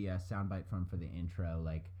the soundbite from for the intro,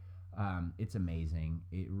 like. It's amazing.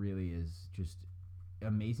 It really is just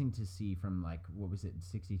amazing to see from like, what was it,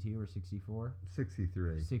 62 or 64?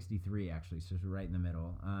 63. 63 actually, so it's right in the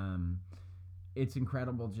middle. it's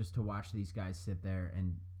incredible just to watch these guys sit there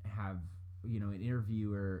and have, an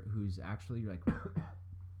interviewer who's actually like,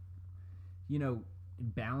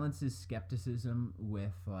 balances skepticism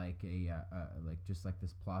with like just like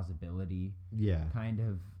this plausibility, kind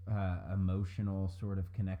of emotional sort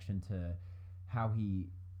of connection to how he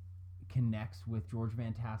connects with George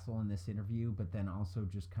Van Tassel in this interview, but then also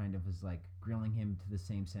just kind of is like grilling him to the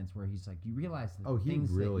same sense where he's like, you realize that things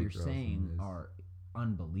really that you're saying are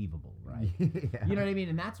unbelievable, right? Yeah. You know what I mean?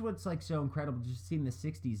 And that's what's like so incredible, just seeing the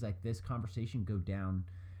 60s, like this conversation go down.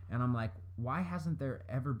 And I'm like, why hasn't there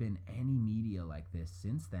ever been any media like this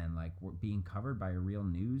since then? Like, we're being covered by a real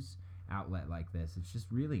news outlet like this. It's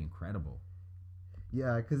just really incredible.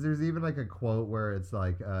 Yeah, because there's even like a quote where it's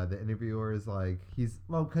like the interviewer is like,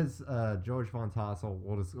 because George Van Tassel,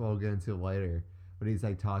 we'll get into it later, but he's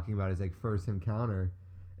like talking about his like first encounter,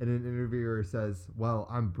 and an interviewer says, well,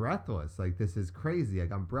 I'm breathless. Like, this is crazy.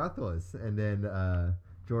 Like, I'm breathless. And then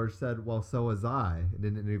George said, well, so was I. And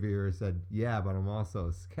then the interviewer said, yeah, but I'm also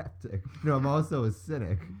a skeptic. No, I'm also a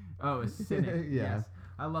cynic. Oh, a cynic. Yeah. Yes.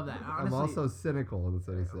 I love that. Honestly, I'm also cynical, that's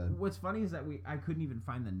what he said. What's funny is that I couldn't even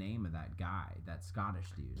find the name of that guy, that Scottish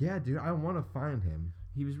dude. Yeah, dude, I want to find him.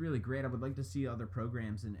 He was really great. I would like to see other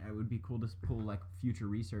programs, and it would be cool to pull like future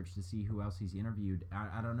research to see who else he's interviewed.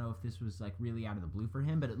 I don't know if this was like really out of the blue for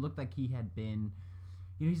him, but it looked like he had been,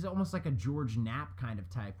 he's almost like a George Knapp kind of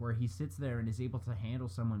type, where he sits there and is able to handle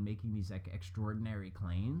someone making these like extraordinary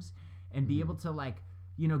claims and be able to like,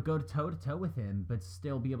 go toe to toe with him, but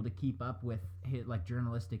still be able to keep up with his like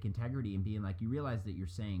journalistic integrity and being like, you realize that you're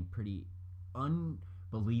saying pretty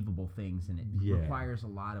unbelievable things, and it requires a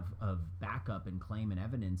lot of backup and claim and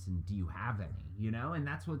evidence, and do you have any, and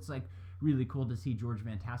that's what's like really cool to see George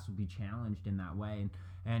Van Tassel be challenged in that way,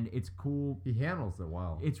 and it's cool. He handles it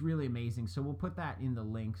well. It's really amazing. So we'll put that in the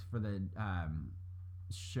links for the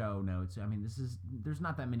show notes. I mean, there's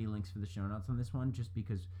not that many links for the show notes on this one, just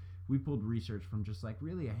because we pulled research from just like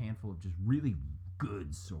really a handful of just really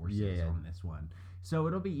good sources on this one. So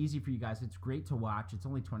it'll be easy for you guys. It's great to watch. It's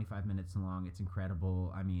only 25 minutes long. It's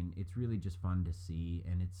incredible. I mean, it's really just fun to see,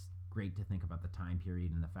 and it's great to think about the time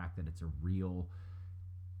period and the fact that it's a real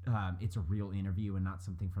interview and not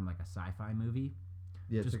something from like a sci-fi movie.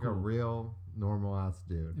 Yeah, it's like a real normal ass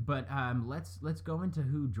dude. But let's go into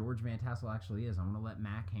who George Van Tassel actually is. I'm gonna let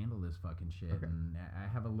Mac handle this fucking shit, and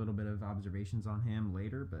I have a little bit of observations on him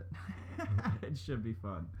later, but it should be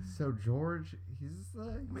fun. So George, he's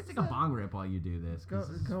I'm gonna take a bong rip while you do this. Go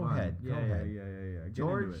ahead. Go ahead. Yeah.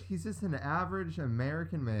 George, he's just an average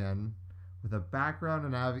American man with a background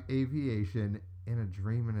in aviation and a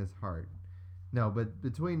dream in his heart. No, but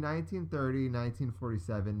between 1930 and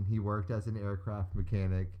 1947, he worked as an aircraft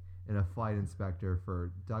mechanic and a flight inspector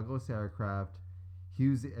for Douglas Aircraft,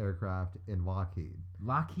 Hughes Aircraft, and Lockheed.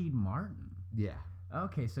 Lockheed Martin? Yeah.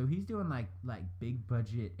 Okay, so he's doing like big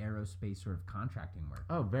budget aerospace sort of contracting work.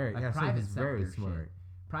 Oh, very. Like private sector very smart. Shit.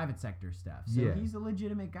 Private sector stuff. So he's a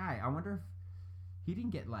legitimate guy. I wonder if he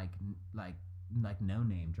didn't get like no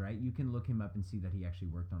named, right? You can look him up and see that he actually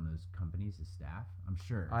worked on those companies as staff. I'm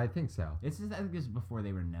sure. I think so. I think this is before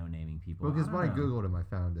they were no-naming people. Well, because when I Googled him, I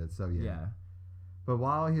found it, so yeah. But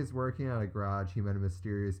while he was working at a garage, he met a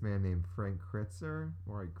mysterious man named Frank Kritzer,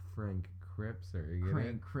 or like Frank Cripser. You get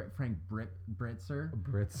it? Frank Britzer?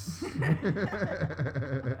 Brits.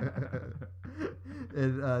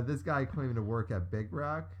 And this guy claimed to work at Big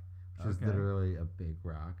Rock, which is literally a big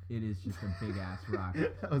rock. It is just a big ass rock.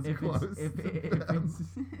 That was close.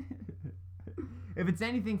 If it's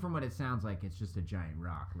anything from what it sounds like, it's just a giant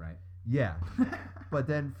rock, right? Yeah. But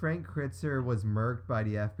then Frank Kritzer was murked by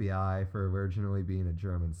the FBI for originally being a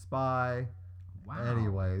German spy. Wow.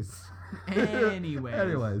 Anyways.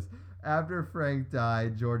 After Frank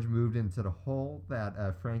died, George moved into the hole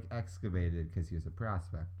that Frank excavated because he was a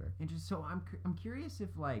prospector. And just so I'm curious if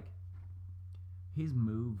like his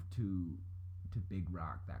move to Big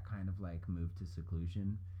Rock, that kind of like move to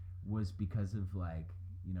seclusion, was because of like,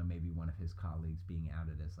 maybe one of his colleagues being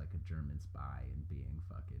outed as like a German spy and being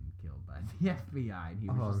fucking killed by the FBI, and he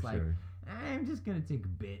was just like, I'm just gonna take a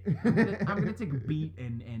bit. I'm gonna take a beat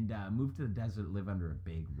and move to the desert, live under a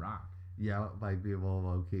big rock. Yeah, like be a little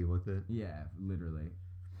low key with it. Yeah, literally.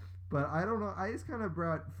 But I don't know. I just kind of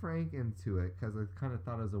brought Frank into it because I kind of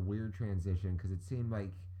thought it was a weird transition because it seemed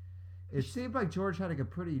like George had like a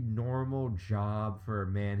pretty normal job for a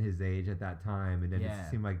man his age at that time, and then it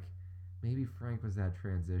seemed like maybe Frank was that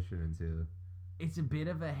transition into. It's a bit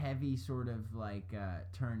of a heavy sort of like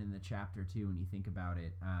turn in the chapter too when you think about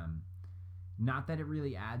it. Not that it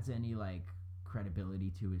really adds any like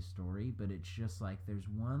credibility to his story, but it's just like there's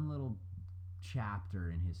one little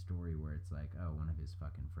chapter in his story where it's like, oh, one of his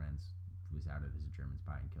fucking friends was outed as a German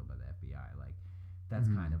spy and killed by the FBI. Like, that's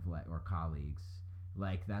kind of like, or colleagues.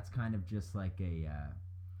 Like, that's kind of just like a,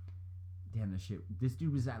 damn, this shit. This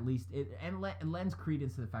dude was at least, it lends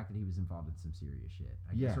credence to the fact that he was involved in some serious shit,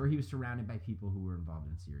 I guess. Or he was surrounded by people who were involved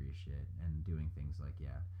in serious shit and doing things like,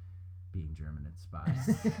 being German and spies.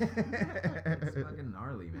 It's fucking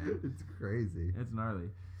gnarly, man. It's crazy. It's gnarly.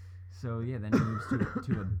 So, then he moves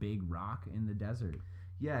to a big rock in the desert.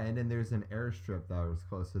 Yeah, and then there's an airstrip that was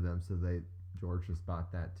close to them, so George just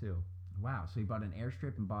bought that too. Wow, so he bought an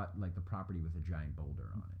airstrip and bought, like, the property with a giant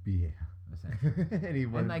boulder on it. Yeah. Essentially. And he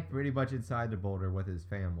went like, pretty much inside the boulder with his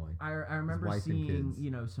family. I remember seeing,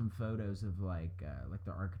 some photos of, like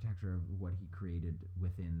the architecture of what he created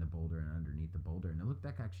within the boulder and underneath the boulder, and it looked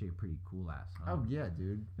like actually a pretty cool-ass home. Oh, yeah,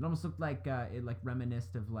 dude. It almost looked like, it, like,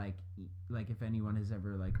 reminisced of, like if anyone has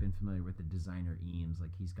ever, like, been familiar with the designer Eames,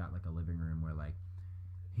 like, he's got, like, a living room where, like,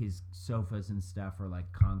 his sofas and stuff are like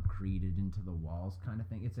concreted into the walls kind of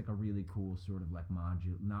thing. It's like a really cool sort of like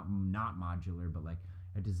not modular, but like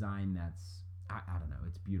a design that's I don't know,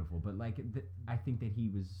 it's beautiful. But like I think that he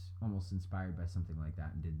was almost inspired by something like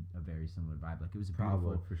that and did a very similar vibe. Like it was a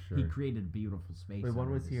beautiful, for sure. He created a beautiful space. Wait, when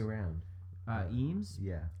was he around? Eames?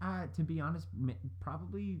 Yeah. To be honest,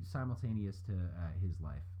 probably simultaneous to his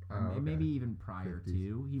life. Okay. Maybe even prior 50s.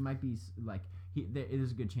 to. He might be like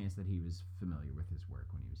there's a good chance that he was familiar with his work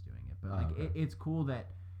when he was doing it. But like it's cool that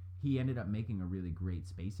he ended up making a really great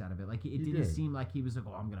space out of it. Like it didn't seem like he was like,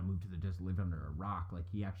 oh, I'm gonna move to the desert, live under a rock. Like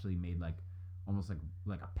he actually made like almost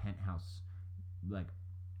like a penthouse. Like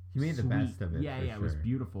he made the best of it. Yeah, it was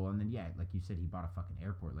beautiful. And then like you said, he bought a fucking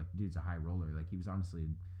airport. Like dude's a high roller. Like he was honestly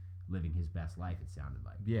living his best life. It sounded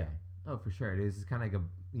like. Yeah. Oh, for sure. It is. It's kind of like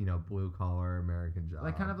a blue collar American job.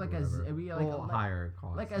 Like kind of like higher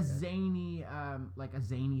cost. Like a zany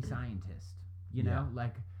scientist. You know,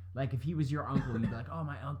 like if he was your uncle, you'd be like, oh,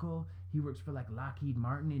 my uncle, he works for like Lockheed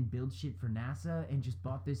Martin and builds shit for NASA and just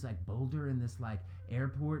bought this like boulder in this like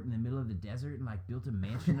airport in the middle of the desert and like built a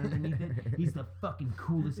mansion underneath it. He's the fucking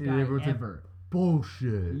coolest guy ever.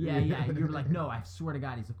 Bullshit. Yeah. You're like, no, I swear to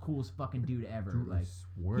God, he's the coolest fucking dude ever. Dude, like,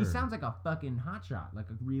 he sounds like a fucking hotshot, like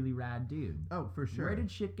a really rad dude. Oh, for sure. Where did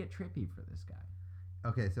shit get trippy for this guy?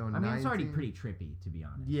 Okay, so it's already pretty trippy, to be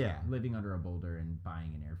honest. Yeah. Living under a boulder and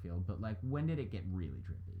buying an airfield, but like, when did it get really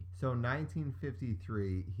trippy? So in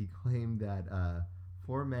 1953, he claimed that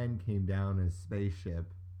 4 men came down in a spaceship,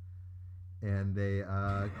 and they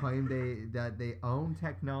claimed that they owned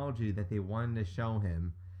technology that they wanted to show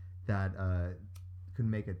him that could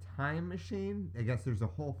make a time machine. I guess there's a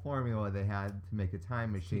whole formula they had to make a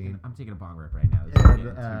time machine. I'm taking a bong rip right now. This is getting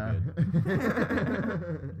too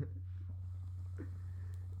good.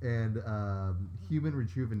 And human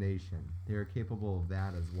rejuvenation. They're capable of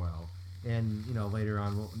that as well. And, later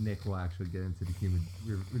on, Nick will actually get into the human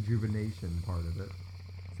rejuvenation part of it.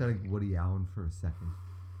 Sounding like Woody Allen for a second.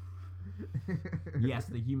 Yes,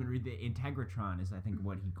 the Integratron is, I think,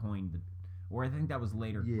 what he coined. Or I think that was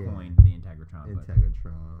later coined, the Integratron.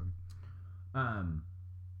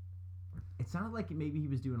 It sounded like maybe he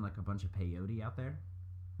was doing like a bunch of peyote out there.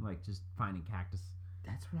 Like just finding cactus.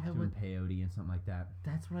 That's what I doing would peyote and something like that.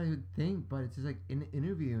 That's what I would think, but it's just like in the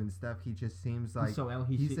interview and stuff, he just seems like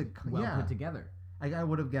he's put together. I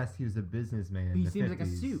would have guessed he was a businessman. He seems 50s. like a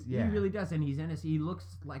suit. Yeah. He really does, and he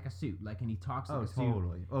looks like a suit. Like, and he talks like a suit. Oh,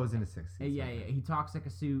 totally. Oh, it was in the 60s. Yeah. He talks like a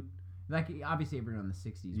suit. Like, obviously, everyone in the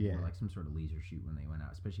 60s wore, like, some sort of leisure suit when they went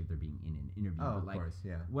out, especially if they're being in an interview. Oh, but, of like, course,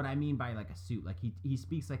 yeah. What I mean by, like, a suit, like, he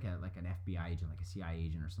speaks like an FBI agent, like a CIA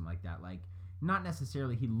agent or something like that. Like, not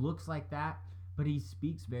necessarily he looks like that, but he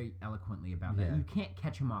speaks very eloquently about that. You can't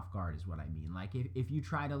catch him off guard is what I mean. Like, if you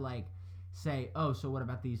try to, like, say, oh, so what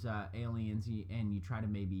about these aliens, and you try to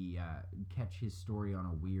maybe catch his story on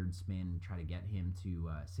a weird spin and try to get him to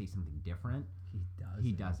say something different,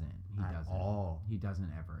 he doesn't at all. He doesn't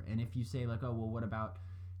ever. And if you say like, oh, well, what about,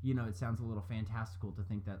 it sounds a little fantastical to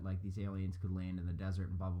think that like these aliens could land in the desert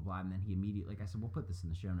and blah blah blah, and then he immediately, like I said, we'll put this in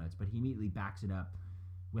the show notes, but he immediately backs it up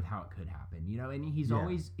with how it could happen, and he's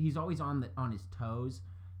always on his toes,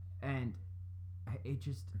 and it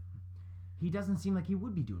just. He doesn't seem like he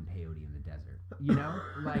would be doing peyote in the desert,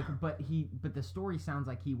 like, but the story sounds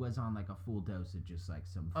like he was on like a full dose of just like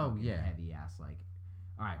some heavy ass like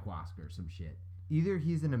ayahuasca or some shit. Either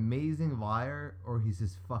he's an amazing liar or he's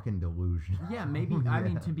just fucking delusional. Yeah, maybe. I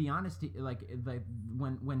mean, to be honest, like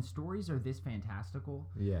when stories are this fantastical,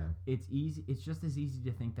 it's easy. It's just as easy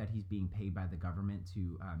to think that he's being paid by the government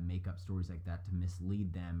to make up stories like that to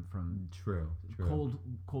mislead them from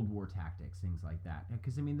Cold War tactics, things like that.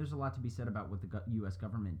 Because I mean, there's a lot to be said about what the U.S.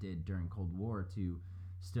 government did during Cold War to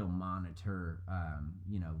still monitor,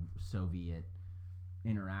 Soviet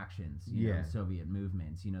interactions, you know, Soviet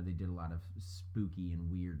movements. You know, they did a lot of spooky and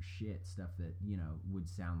weird shit, stuff that, you know, would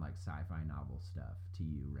sound like sci-fi novel stuff to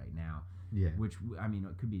you right now. Yeah. Which, I mean,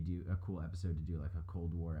 it could be a cool episode to do, like a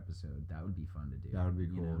Cold War episode. That would be fun to do. That would be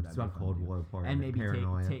cool. It's about Cold War part. And maybe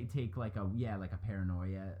take like a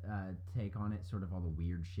paranoia take on it, sort of all the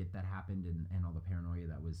weird shit that happened and all the paranoia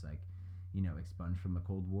that was, like, you know, expunged from the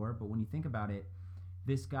Cold War. But when you think about it,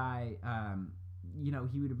 this guy, you know,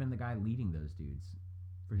 he would have been the guy leading those dudes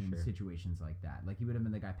in situations like that. Like, he would have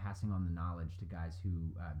been the guy passing on the knowledge to guys who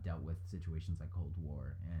dealt with situations like Cold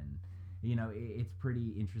War. And, you know, it's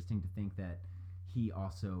pretty interesting to think that he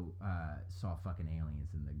also saw fucking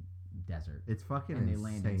aliens in the desert. It's fucking and they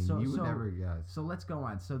insane. Landed. You would never guess. So let's go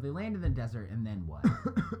on. So they land in the desert, and then what?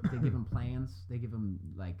 They give him plans. They give him,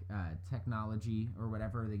 like, technology or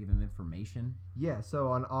whatever. They give him information. Yeah, so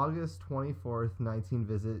on August 24th, 19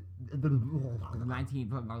 visit... 19...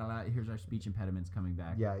 Blah, blah, blah, here's our speech impediments coming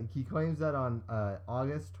back. Yeah, he claims that on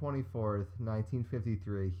August 24th,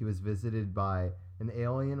 1953, he was visited by an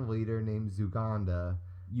alien leader named Uganda.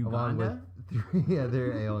 Uganda? Yeah,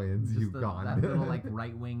 they're aliens. Uganda. That little, like,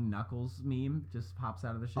 right-wing Knuckles meme just pops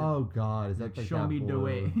out of the shit. Oh, God. Is that like show me the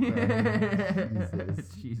way.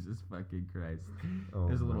 Jesus. Jesus fucking Christ. Oh,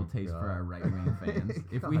 there's a little taste for our right-wing fans.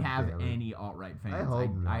 If we have any alt-right fans,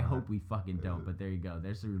 I hope we fucking don't, but there you go.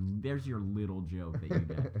 There's your little joke that you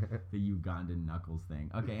get. The Ugandan Knuckles thing.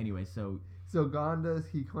 Okay, anyway, so Uganda,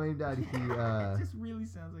 he claimed that he... it just really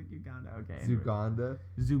sounds like Uganda. Okay. Anyway.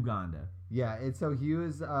 Zuganda. Yeah, and so he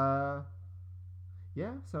was... so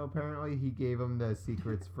apparently he gave him the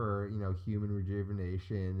secrets for, you know, human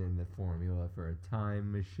rejuvenation and the formula for a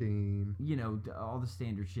time machine. You know, all the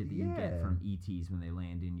standard shit that you get from ETs when they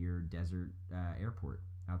land in your desert airport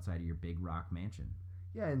outside of your big rock mansion.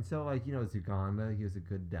 Yeah, and so, like, you know, Zuganda, he was a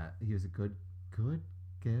good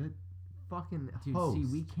fucking dude, host. See,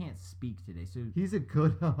 we can't speak today. So he's a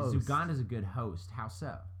good host. Zuganda's a good host. How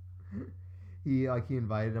so? He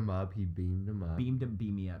invited him up. He beamed him up. Beam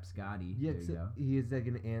me up, Scotty. Yeah, there you go. He is like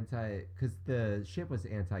an because the ship was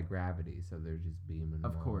anti-gravity, so they're just beaming him.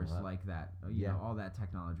 Of course, up. Like that. You know, all that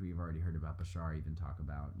technology we've already heard about. Bashar even talk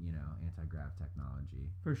about, you know, anti-grav technology.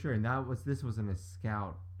 For sure, and this wasn't a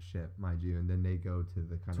scout ship, mind you, and then they go to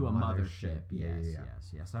the kind of a mothership.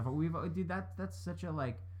 Yes. I thought dude, that's such a,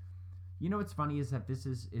 like. You know what's funny is that this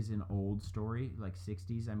is an old story, like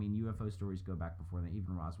 60s. I mean, UFO stories go back before that.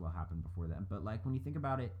 Even Roswell happened before that. But, like, when you think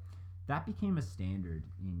about it, that became a standard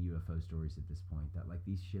in UFO stories at this point. That, like,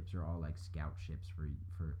 these ships are all, like, scout ships for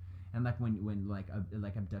and, like, when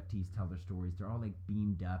abductees tell their stories, they're all, like,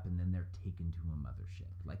 beamed up and then they're taken to a mothership.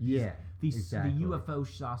 Like, exactly. The UFO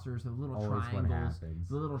saucers, the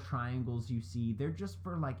little triangles you see, they're just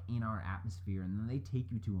for, like, in our atmosphere, and then they take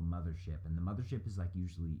you to a mothership, and the mothership is, like,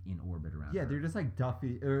 usually in orbit around. Yeah, Earth. They're just like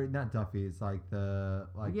Duffy, or not Duffy. It's like the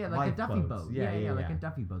like a Duffy boat. Yeah, like a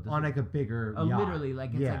Duffy boat. On like a bigger yacht. Literally,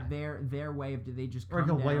 like it's like their way of they just come or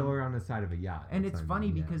like a down. whaler on the side of a yacht. And it's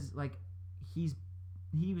funny because like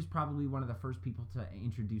he was probably one of the first people to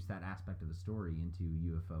introduce that aspect of the story into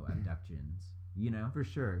UFO abductions. You know, for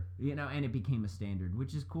sure. You know, and it became a standard,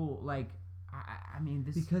 which is cool. Like, I mean,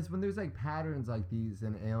 this because when there's like patterns like these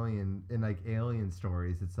in alien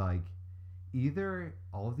stories, it's like either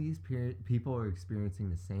all of these people are experiencing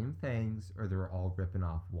the same things, or they're all ripping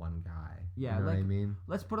off one guy. Yeah, you know what I mean?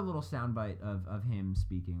 Let's put a little soundbite of him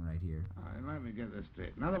speaking right here. Let me get this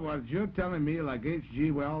straight. In other words, you're telling me, like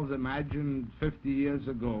H.G. Wells imagined 50 years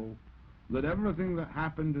ago, that everything that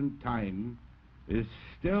happened in time is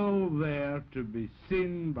still there to be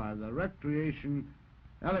seen by the recreation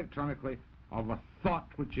electronically of a thought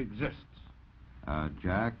which exists.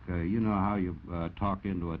 Jack, you know how you talk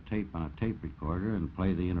into a tape on a tape recorder and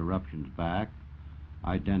play the interruptions back,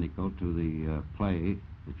 identical to the play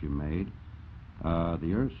that you made.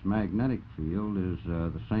 The Earth's magnetic field is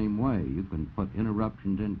the same way. You can put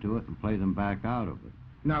interruptions into it and play them back out of it.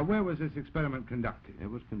 Now, where was this experiment conducted? It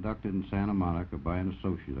was conducted in Santa Monica by an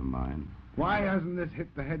associate of mine. Why hasn't this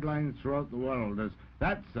hit the headlines throughout the world?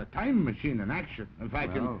 That's a time machine in action. If I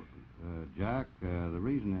can... Jack, the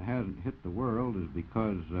reason it hasn't hit the world is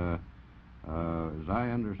because, as I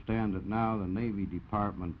understand it now, the Navy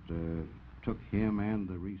Department took him and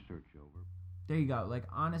the research over. There you go. Like,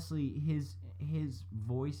 honestly, his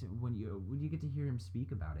voice, when you get to hear him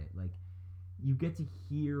speak about it, like, you get to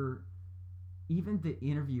hear even the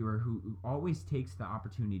interviewer who always takes the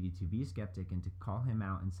opportunity to be a skeptic and to call him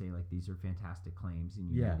out and say, like, these are fantastic claims and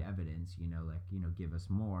you need evidence, you know, like, you know, give us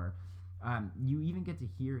more. You even get to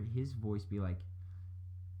hear his voice be like,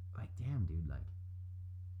 damn, dude, like,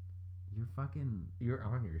 you're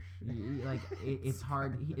on your shit. Like it's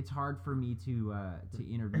hard. It's hard for me to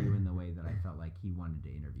interview in the way that I felt like he wanted to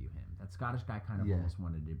interview him. That Scottish guy kind of almost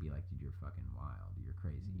wanted to be like, dude, you're fucking wild. You're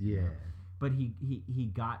crazy. Yeah. You know? But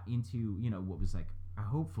he got into, you know, what was like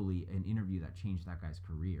hopefully an interview that changed that guy's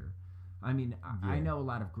career. I mean, I know a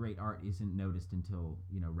lot of great art isn't noticed until,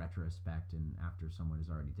 you know, retrospect and after someone is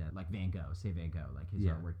already dead. Like Van Gogh, like his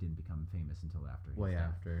artwork didn't become famous until after he was dead.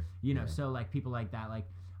 After. You know, so like people like that, like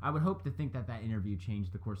I would hope to think that interview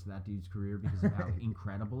changed the course of that dude's career because of how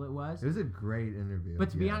incredible it was. It was a great interview.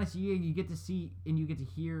 But to be honest, you get to see and you get to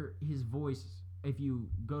hear his voice. If you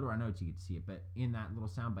go to our notes, you get to see it. But in that little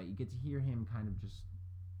soundbite, you get to hear him kind of just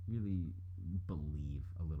really believe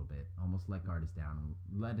a little bit, almost let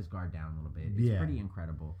his guard down a little bit. It's pretty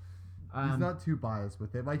incredible. He's not too biased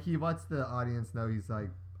with it. Like, he lets the audience know he's like,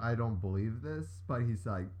 I don't believe this, but he's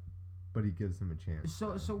like, but he gives him a chance.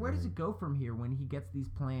 So where does it go from here when he gets these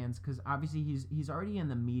plans? Because obviously he's already in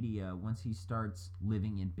the media once he starts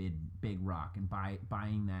living in Big Rock and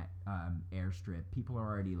buying that airstrip. People are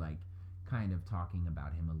already like kind of talking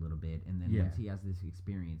about him a little bit, and then once he has this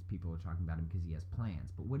experience, people are talking about him because he has plans.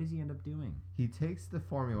 But what does he end up doing? He takes the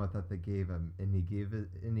formula that they gave him, and he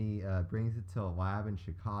brings it to a lab in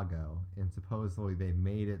Chicago, and supposedly they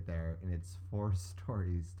made it there, and it's 4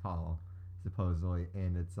 stories tall, supposedly,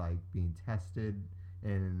 and it's like being tested,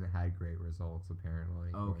 and it had great results apparently.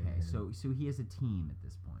 Okay, so he has a team at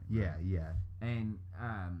this point. Right? Yeah. And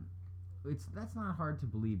that's not hard to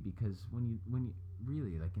believe because when you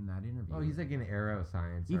really like in that interview. Oh, he's like in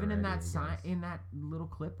aeroscience. Even in that in that little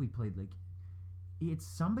clip we played, like it's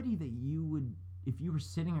somebody that you would, if you were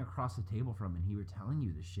sitting across the table from and he were telling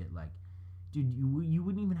you this shit, like, dude, you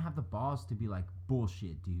wouldn't even have the balls to be like,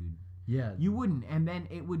 bullshit, dude. Yeah. You wouldn't. And then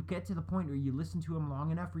it would get to the point where you listen to him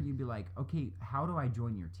long enough where you'd be like, okay, how do I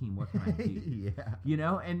join your team? What can I do? Yeah. You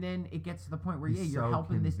know? And then it gets to the point where, you're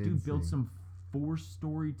helping this dude build some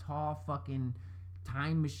 4-story tall fucking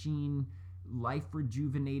time machine, life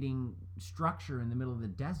rejuvenating structure in the middle of the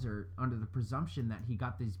desert under the presumption that he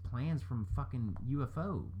got these plans from fucking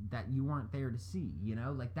UFO that you weren't there to see, you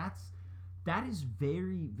know? Like that is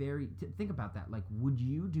very, very. Think about that. Like, would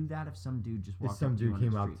you do that if some dude just walked up to you on the street? If some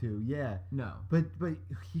dude came up to, yeah. No. But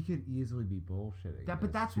he could easily be bullshitting.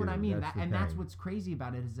 But that's what I mean. That's what's crazy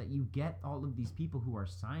about it is that you get all of these people who are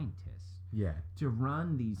scientists. Yeah. To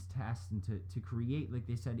run these tests and to create, like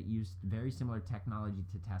they said, it used very similar technology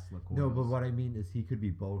to Tesla coils. No, but what I mean is he could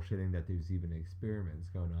be bullshitting that there's even experiments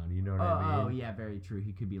going on. You know what I mean? Oh, yeah, very true.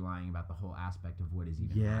 He could be lying about the whole aspect of what is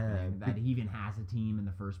even happening. That he even has a team in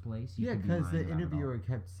the first place. Because the interviewer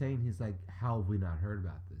kept saying, he's like, how have we not heard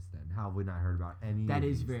about this then? How have we not heard about any That of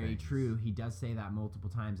is these very things? true. He does say that multiple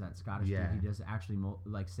times, that Scottish dude. He does actually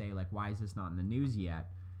say, like, why is this not in the news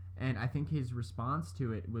yet? And I think his response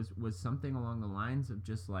to it was something along the lines of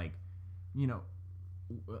just like, you know,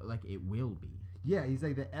 like it will be. Yeah, he's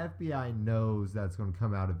like, the FBI knows that's going to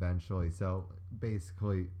come out eventually, so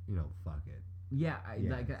basically, you know, fuck it. Yeah,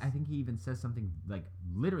 I think he even says something like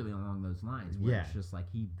literally along those lines, where it's just like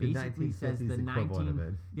he basically says the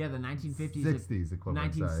 1950s 60s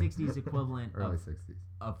equivalent, 1960s equivalent early 60s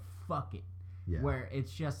of fuck it. Yeah. Where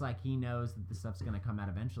it's just like he knows that the stuff's going to come out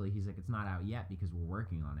eventually. He's like, it's not out yet because we're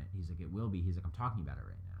working on it. He's like, it will be. He's like, I'm talking about it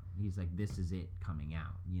right now. He's like, this is it coming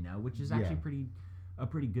out, you know, which is actually a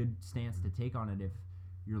pretty good stance to take on it if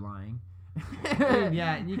you're lying.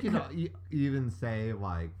 And you can even say,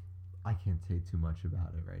 like, I can't say too much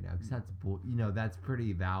about it right now because that's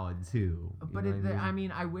pretty valid too. But I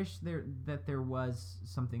mean, I wish that there was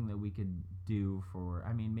something that we could do for.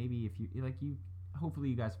 I mean, maybe if you hopefully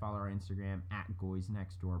you guys follow our Instagram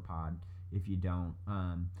 @GoysNextDoorPod. If you don't,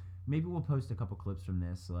 maybe we'll post a couple clips from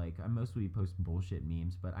this. Like, I mostly post bullshit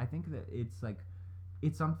memes, but I think that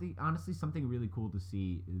it's something really cool to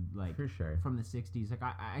see, like, for sure, from the 60s. Like,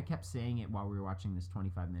 I kept saying it while we were watching this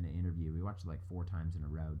 25-minute interview. We watched it like 4 times in a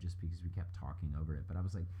row just because we kept talking over it. But I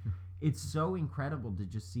was like, it's so incredible to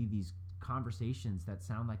just see these conversations that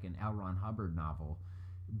sound like an L. Ron Hubbard novel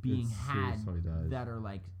being had that are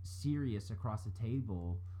like serious across the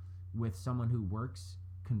table with someone who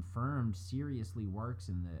seriously works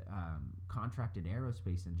in the contracted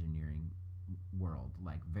aerospace engineering world,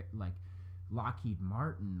 like Lockheed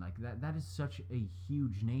Martin. Like that is such a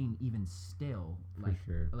huge name even still, like,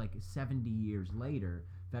 like 70 years later.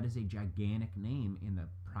 That is a gigantic name in the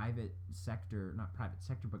private sector, not private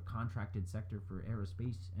sector, but contracted sector for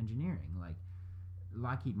aerospace engineering. Like,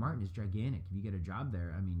 Lockheed Martin is gigantic. If you get a job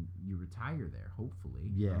there, I mean, you retire there, hopefully.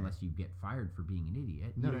 Yeah. Unless you get fired for being an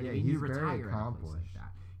idiot. No, you know what I mean? He's you retire very accomplished. Like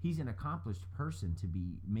that. He's an accomplished person to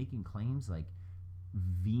be making claims like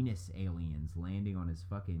Venus aliens landing on his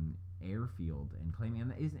fucking airfield and claiming,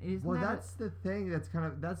 and isn't well, that that's the thing. That's kind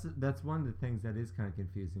of that's one of the things that is kind of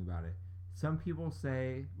confusing about it. Some people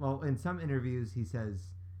say, well, in some interviews he says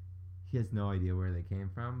he has no idea where they came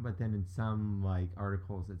from, but then in some like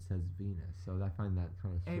articles it says Venus. So I find that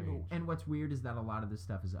kind of strange. And what's weird is that a lot of this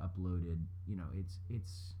stuff is uploaded. You know,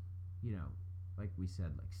 it's you know, like we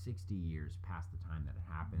said, like 60 years past the time that it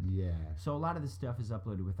happened. Yeah. So a lot of this stuff is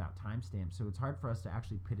uploaded without timestamps, so it's hard for us to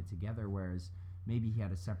actually put it together, whereas maybe he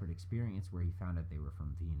had a separate experience where he found out they were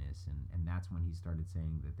from Venus, and that's when he started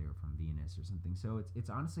saying that they were from Venus or something. So it's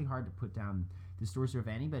honestly hard to put down the story. So if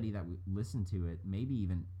anybody that listened to it maybe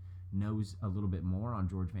even knows a little bit more on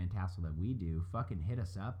George Van Tassel than we do, fucking hit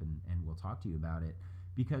us up and we'll talk to you about it.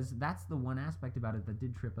 Because that's the one aspect about it that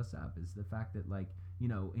did trip us up, is the fact that, like, you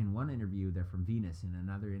know, in one interview they're from Venus, in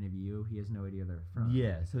another interview he has no idea they're from.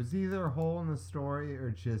 Yeah, so it's either a hole in the story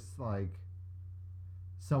or just like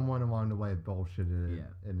someone along the way bullshitted it,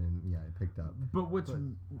 and then it picked up. But what's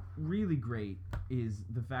really great is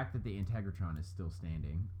the fact that the Integratron is still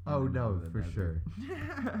standing. Oh no, for sure.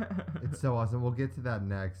 It's so awesome. We'll get to that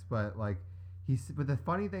next, but like but the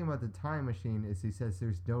funny thing about the time machine is he says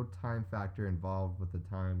there's no time factor involved with the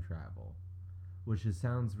time travel, which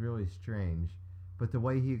sounds really strange. But the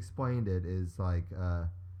way he explained it is like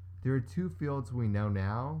there are two fields we know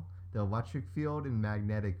now, the electric field and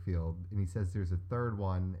magnetic field, and he says there's a third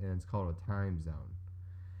one, and it's called a time zone.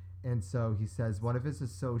 And so he says one of his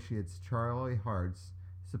associates, Charlie Hartz,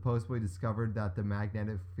 supposedly discovered that the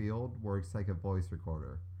magnetic field works like a voice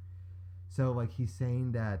recorder. So, like, he's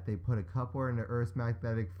saying that they put a coupler in the Earth's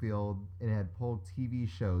magnetic field and had pulled TV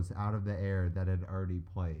shows out of the air that had already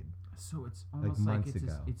played. So it's almost like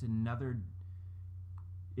it's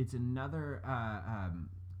another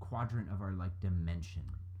quadrant of our, like, dimension.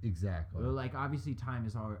 Exactly. Well, like, obviously time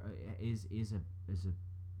is a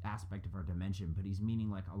aspect of our dimension, but he's meaning,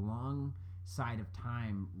 like, alongside of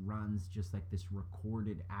time runs just, like, this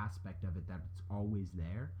recorded aspect of it that's always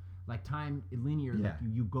there. Like time linear, like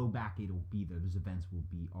you go back, it'll be there. Those events will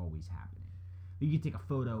be always happening. You could take a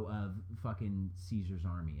photo of fucking Caesar's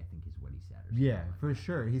army, I think is what he said. Yeah, for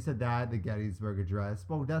sure. He said that, the Gettysburg Address.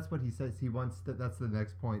 Well, that's what he says. He wants to, that's the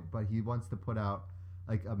next point, but he wants to put out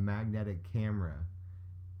like a magnetic camera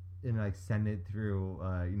and like send it through,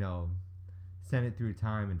 send it through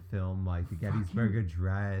time and film like the Gettysburg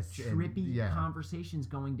Address. Trippy conversations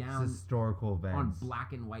going down. Historical events. On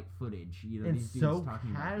black and white footage. You know, and these so dudes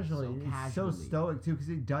talking casually. About it, so stoic too, because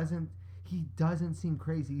he doesn't seem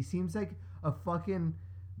crazy. He seems like a fucking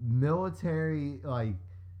military like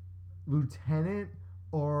lieutenant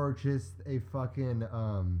or just a fucking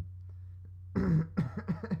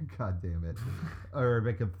God damn it. Or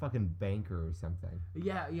like a fucking banker or something.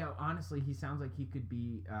 Yeah, honestly, he sounds like he could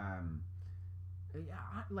be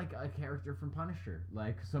like a character from Punisher,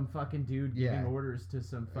 like some fucking dude giving orders to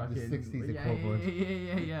some fucking the 60s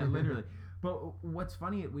equivalent. Yeah, literally. But what's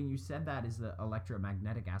funny when you said that is the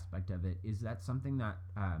electromagnetic aspect of it, is that something that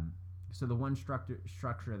so the one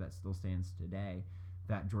structure that still stands today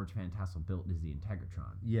that George Van Tassel built is the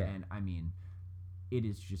Integratron. Yeah. And I mean, it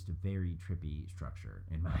is just a very trippy structure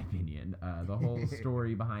in my opinion. The whole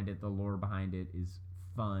story behind it, the lore behind it is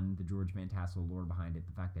fun. The George Van Tassel lore behind it,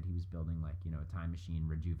 the fact that he was building like, you know, a time machine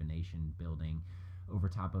rejuvenation building over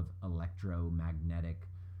top of electromagnetic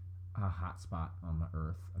hotspot on the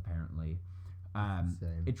Earth, apparently.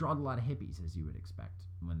 It drawed a lot of hippies, as you would expect,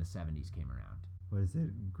 when the 70s came around. What is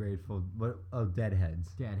it? Grateful. What? Oh, Deadheads.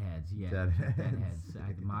 Deadheads, yeah. Deadheads.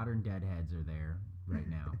 Modern Deadheads are there right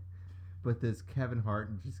now. But this Kevin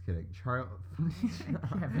Hart, just kidding.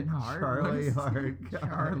 Kevin Hart? Charlie Hart.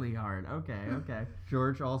 Charlie Hart. Okay.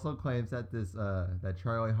 George also claims that that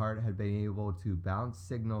Charlie Hart had been able to bounce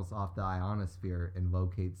signals off the ionosphere and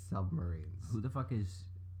locate submarines. Who the fuck is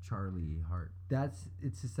Charlie Hart?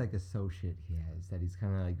 It's just like associate he has that he's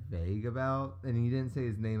kind of like vague about, and he didn't say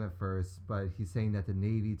his name at first, but he's saying that the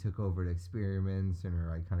Navy took over the experiments and are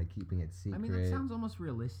like kind of keeping it secret. I mean, it sounds almost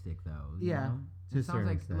realistic though. Yeah, you know? It sounds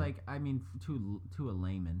like I mean, to a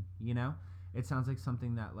layman, you know, it sounds like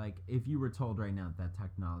something that like if you were told right now that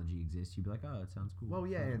technology exists, you'd be like, oh, it sounds cool. Well,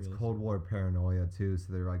 yeah, and it's Cold War paranoia too,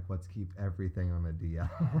 so they're like, let's keep everything on the DL.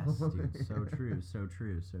 Yes, dude, so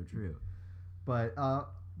true. But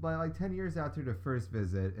like 10 years after the first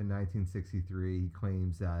visit in 1963, he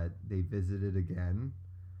claims that they visited again,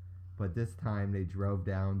 but this time they drove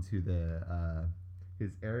down to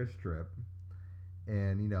his airstrip,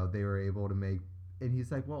 and you know they were able to make. And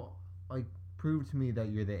he's like, well, like prove to me that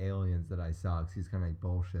you're the aliens that I saw. Cause he's kind of like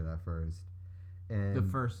bullshit at first.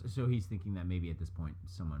 And so he's thinking that maybe at this point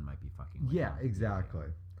someone might be fucking with him. Exactly.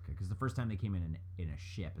 Because the first time they came in a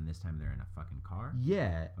ship, and this time they're in a fucking car.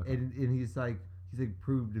 Yeah, okay. and he's like,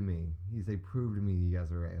 prove to me. He's like, prove to me you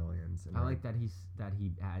guys are aliens. And I like that he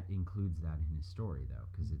includes that in his story though,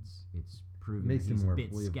 because it's proving makes that he's him more a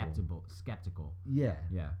bit believable. skeptical. Yeah.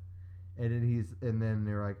 Yeah. And then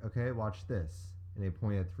they're like, okay, watch this. And they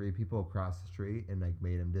point at 3 people across the street and like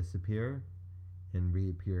made him disappear and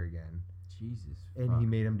reappear again. Jesus. And fuck. he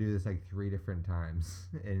made him do this like 3 different times.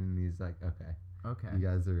 And he's like, okay, you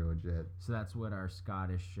guys are legit. So that's what our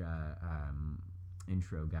Scottish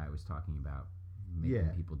intro guy was talking about. Making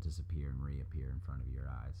people disappear and reappear in front of your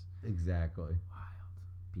eyes. Exactly. Wild.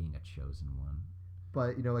 Being a chosen one.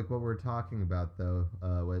 But, like what we're talking about, though,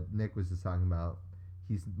 what Nick was just talking about,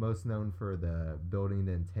 he's most known for the building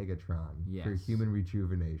the Integratron for human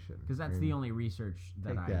rejuvenation. Because that's the only research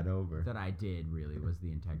that I did, really, was the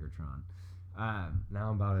Integratron. Now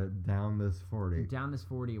I'm about to down this 40. Down this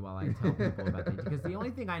 40 while I tell people about it. Because the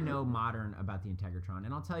only thing I know modern about the Integratron,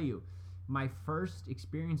 and I'll tell you, my first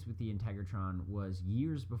experience with the Integratron was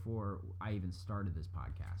years before I even started this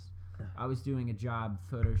podcast. I was doing a job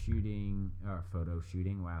photo shooting.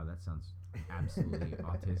 Wow, that sounds absolutely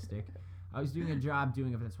autistic. I was doing a job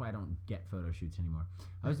that's why I don't get photo shoots anymore.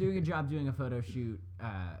 I was doing a job doing a photo shoot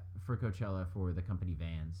for Coachella for the company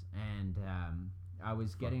Vans, and I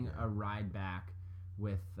was getting a ride back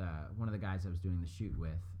with one of the guys I was doing the shoot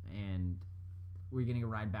with, and we were getting a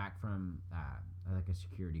ride back from like a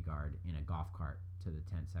security guard in a golf cart to the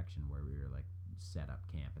tent section where we were like set up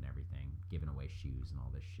camp and everything, giving away shoes and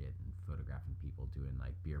all this shit and photographing people doing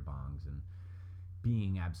like beer bongs and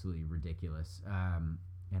being absolutely ridiculous.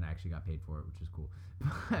 And I actually got paid for it, which is cool.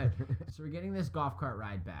 So we're getting this golf cart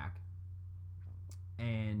ride back,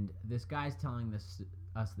 and this guy's telling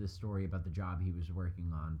us this story about the job he was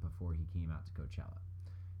working on before he came out to Coachella.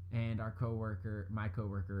 And my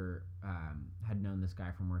coworker, had known this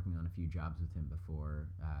guy from working on a few jobs with him before.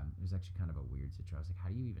 It was actually kind of a weird situation. I was like, how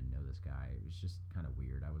do you even know this guy? It was just kind of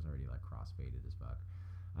weird. I was already like crossfaded as fuck.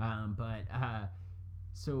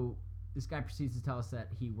 So this guy proceeds to tell us that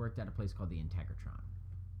he worked at a place called the Integratron.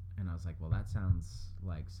 And I was like, well, that sounds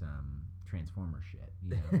like some Transformer shit.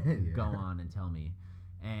 Go on and tell me.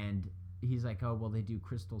 And he's like, oh, well, they do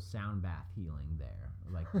crystal sound bath healing there.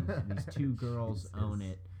 Like these 2 girls own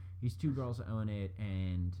it. These 2 girls own it,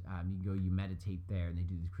 and you meditate there, and they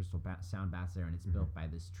do these crystal sound baths there, and it's built by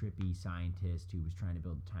this trippy scientist who was trying to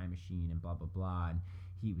build a time machine and blah, blah, blah, and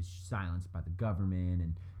he was silenced by the government,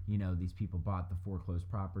 and, these people bought the foreclosed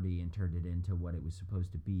property and turned it into what it was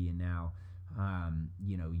supposed to be, and now,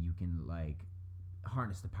 you can, like,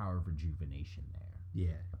 harness the power of rejuvenation there.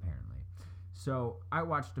 Yeah. Apparently. So I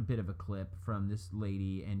watched a bit of a clip from this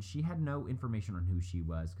lady, and she had no information on who she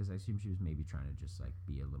was, because I assume she was maybe trying to just like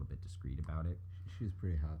be a little bit discreet about it. She was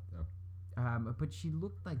pretty hot though. But she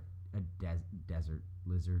looked like a desert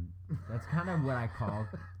lizard. That's kind of what I call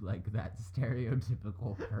like that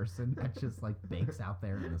stereotypical person that just like bakes out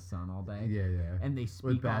there in the sun all day. Yeah. And they speak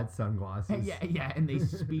with bad sunglasses. Yeah, and they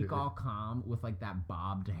speak all calm with like that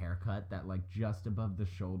bobbed haircut, that like just above the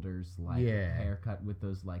shoulders like haircut with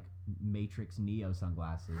those like Matrix Neo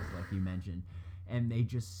sunglasses like you mentioned. And they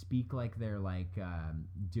just speak like they're like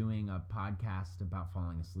doing a podcast about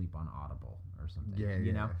falling asleep on Audible or something.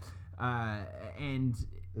 You know? And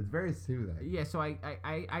it's very soothing. Yeah, so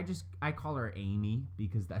I call her Amy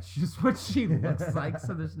because that's just what she looks like.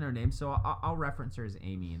 So there's no name. So I'll reference her as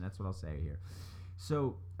Amy, and that's what I'll say here.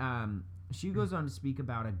 So she goes on to speak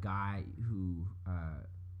about a guy who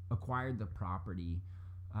acquired the property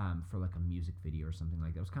for like a music video or something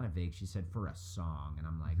like that. It was kind of vague. She said for a song, and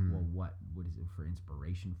I'm like, well, what is it for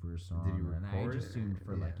inspiration for a song? Did he record and I just assumed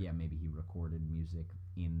for like maybe he recorded music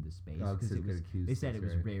in the space because they said it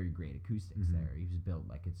was very great acoustics there. He was built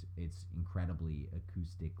like it's incredibly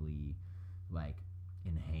acoustically like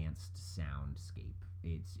enhanced soundscape.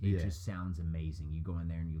 It just sounds amazing. You go in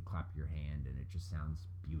there and you clap your hand and it just sounds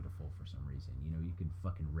beautiful for some reason. You could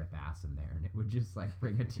fucking rip ass in there and it would just like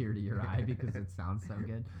bring a tear to your eye because it sounds so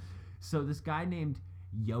good. So this guy named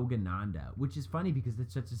Yogananda, which is funny because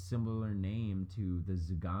it's such a similar name to the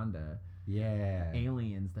Zuganda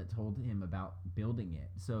aliens that told him about building it.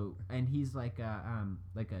 So, and he's like a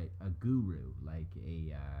guru, like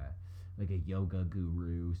a yoga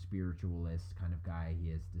guru, spiritualist kind of guy. He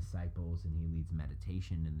has disciples and he leads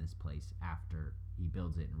meditation in this place after he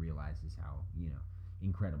builds it and realizes how,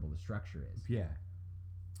 incredible the structure is. Yeah.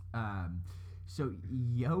 So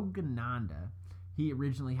Yogananda, he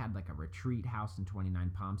originally had like a retreat house in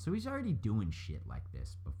 29 Palms. So he's already doing shit like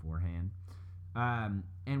this beforehand.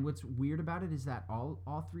 And what's weird about it is that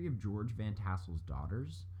all 3 of George Van Tassel's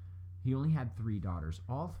daughters He only had 3 daughters.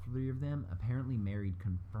 All 3 of them apparently married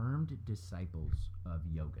confirmed disciples of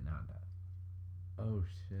Yogananda. Oh,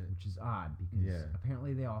 shit. Which is odd because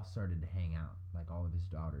apparently they all started to hang out. Like, all of his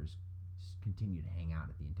daughters continued to hang out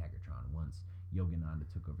at the Integratron once Yogananda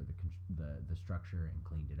took over the structure and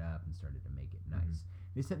cleaned it up and started to make it nice.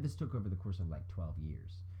 They said this took over the course of, like, 12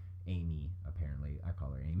 years. Amy, apparently, I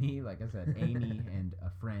call her Amy. Like I said, Amy and a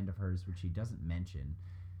friend of hers, which she doesn't mention.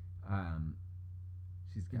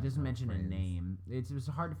 It doesn't mention a name. It was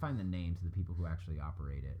hard to find the names of the people who actually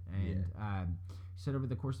operate it. And he said over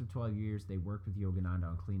the course of 12 years, they worked with Yogananda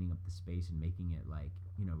on cleaning up the space and making it like,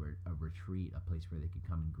 you know, a retreat, a place where they could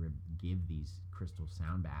come and give these crystal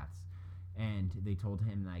sound baths. And they told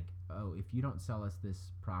him, like, oh, if you don't sell us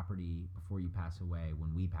this property before you pass away,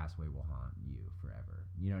 when we pass away, we'll haunt you forever.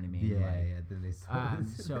 You know what I mean? Yeah. Then they sold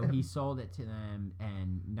it. So he sold it to them,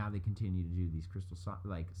 and now they continue to do these crystal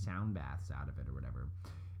sound baths out of it or whatever.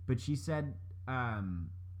 But she said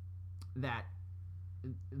that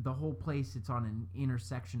the whole place, it's on an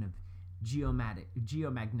intersection of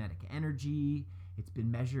geomagnetic energy. It's been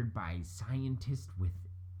measured by scientists with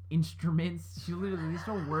instruments. She literally, just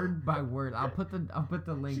word by word. I'll put the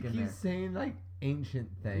link in there. She keeps saying like ancient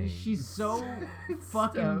things. She's so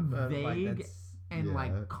fucking vague and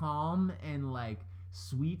like calm and like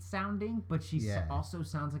sweet sounding, but she also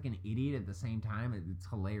sounds like an idiot at the same time. It's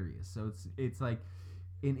hilarious. So it's like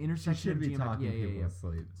an intersection. She should be talking people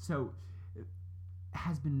asleep. So it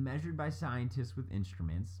has been measured by scientists with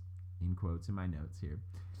instruments, in quotes in my notes here.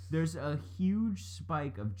 There's a huge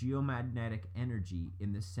spike of geomagnetic energy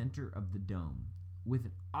in the center of the dome with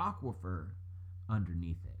an aquifer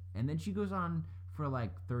underneath it. And then she goes on for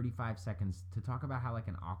like 35 seconds to talk about how like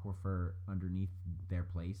an aquifer underneath their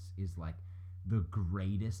place is like the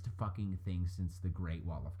greatest fucking thing since the Great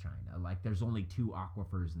Wall of China. Like, there's only 2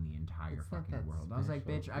 aquifers in the entire fucking world. Special. I was like,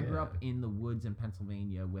 bitch, I grew up in the woods in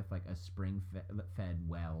Pennsylvania with like a spring-fed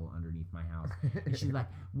well underneath my house. And she's like,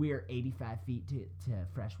 we're 85 feet to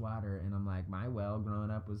fresh water. And I'm like, my well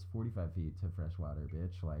growing up was 45 feet to fresh water,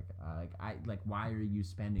 bitch. Like, why are you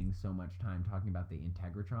spending so much time talking about the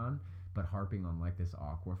Integratron, but harping on like this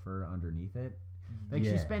aquifer underneath it? Like,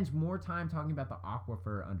 she spends more time talking about the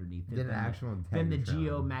aquifer underneath it than the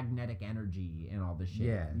geomagnetic energy and all this shit.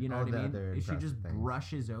 Yeah, you know what I mean? She just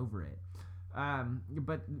brushes over it.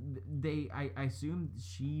 But I assume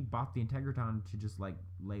she bought the Integratron to just like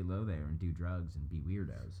lay low there and do drugs and be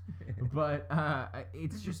weirdos. But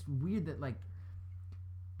it's just weird that like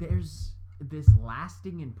there's this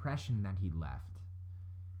lasting impression that he left.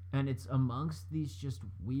 And it's amongst these just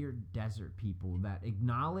weird desert people that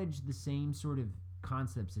acknowledge the same sort of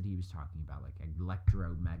concepts that he was talking about, like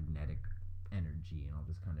electromagnetic energy and all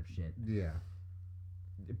this kind of shit. Yeah.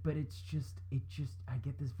 But it just I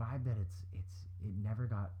get this vibe that it never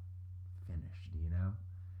got finished, you know?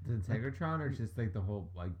 The Integratron, or just like the whole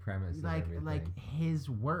like premise, like of everything? Like his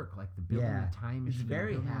work, like the building the time machine, it's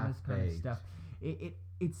very half-baked kind of stuff.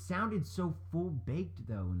 It sounded so full-baked,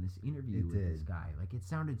 though, in this interview with this guy. Like, it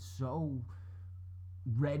sounded so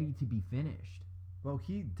ready to be finished. Well,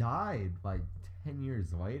 he died, like, 10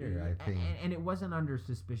 years later, I think. And it wasn't under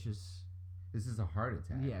suspicious... This is a heart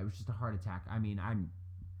attack. Yeah, it was just a heart attack. I mean,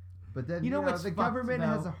 But then, you know the government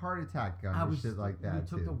has a heart attack gun and shit like that, You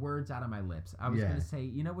took the words out of my lips. I was going to say,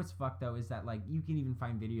 you know what's fucked, though, is that, like, you can even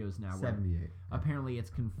find videos now where... 78. Apparently,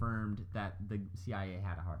 it's confirmed that the CIA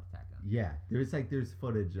had a heart attack gun. Yeah, there's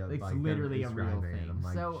footage of, it's like, literally a real thing. I'm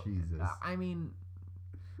like, so, Jesus. I mean,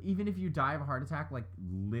 even if you die of a heart attack, like,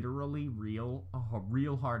 literally a real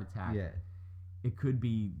heart attack... Yeah. It could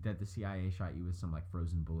be that the CIA shot you with some like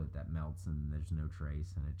frozen bullet that melts and there's no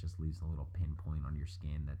trace and it just leaves a little pinpoint on your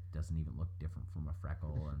skin that doesn't even look different from a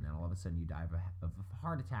freckle, and then all of a sudden you die of a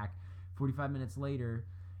heart attack 45 minutes later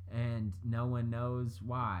and no one knows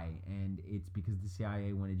why, and it's because the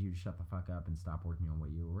CIA wanted you to shut the fuck up and stop working on what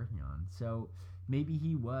you were working on. So maybe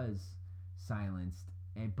he was silenced,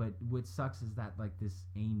 but what sucks is that like this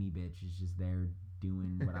Amy bitch is just there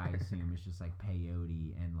doing what I assume is just like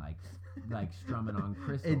peyote and like strumming on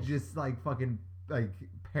crystals. And just like fucking like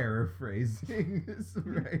paraphrasing his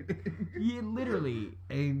writing. Yeah, literally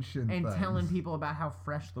ancient and things. Telling people about how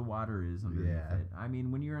fresh the water is underneath it. I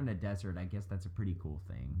mean, when you're in a desert, I guess that's a pretty cool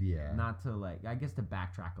thing. Yeah. Not to like, I guess to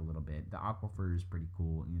backtrack a little bit, the aquifer is pretty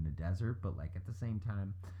cool in the desert, but like at the same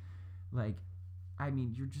time, like, I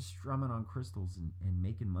mean, you're just strumming on crystals and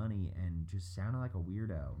making money and just sounding like a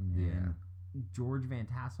weirdo. Yeah. And George Van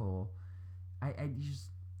Tassel,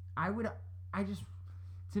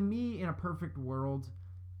 to me, in a perfect world,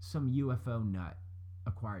 some UFO nut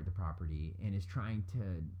acquired the property and is trying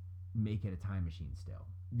to make it a time machine still.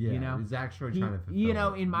 Yeah, you know, he's actually trying to fulfill you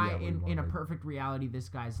know, it. in a perfect reality, this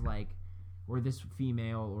guy's like, or this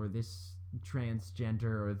female, or this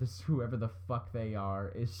transgender, or this whoever the fuck they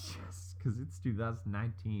are, is just because it's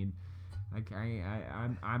 2019. Like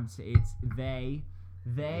it's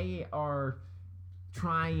they are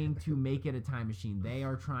trying to make it a time machine. They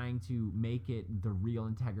are trying to make it the real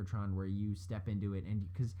Integratron where you step into it, and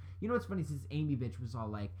because you know what's funny, since Amy bitch was all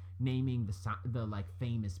like naming the like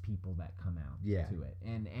famous people that come out to it,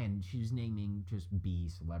 and she's naming just B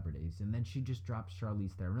celebrities, and then she just drops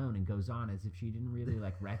Charlize Theron and goes on as if she didn't really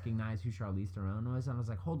like recognize who Charlize Theron was, and I was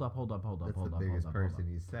like, hold up. That's the biggest person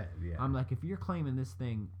he said. Yeah, I'm like, if you're claiming this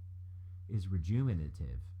thing is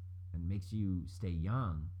rejuvenative and makes you stay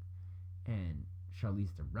young, and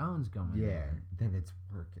Charlize Theron's going there, then it's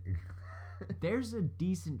working. There's a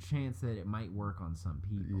decent chance that it might work on some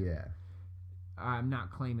people. Yeah. I'm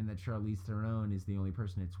not claiming that Charlize Theron is the only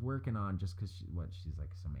person it's working on just because she's like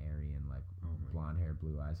some Aryan, like blonde hair,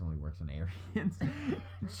 blue eyes, only works on Aryans.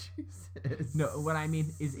 Jesus. No, what I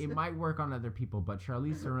mean is it might work on other people, but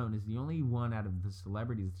Charlize Theron is the only one out of the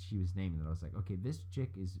celebrities that she was naming that I was like, okay, this chick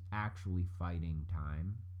is actually fighting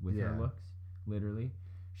time with her looks, literally.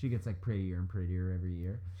 She gets like prettier and prettier every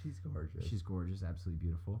year. She's gorgeous. She's gorgeous, absolutely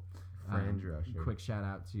beautiful. Quick shout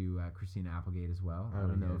out to Christina Applegate as well. I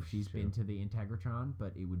don't know if she's been to the Integratron,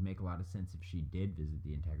 but it would make a lot of sense if she did visit the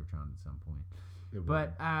Integratron at some point.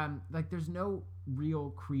 But like, there's no real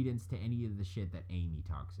credence to any of the shit that Amy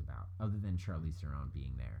talks about, other than Charlize Theron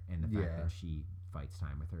being there and the fact that she fights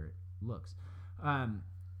time with her looks.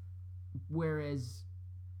 Whereas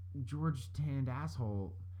George Tanned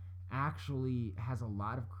Asshole actually has a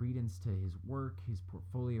lot of credence to his work, his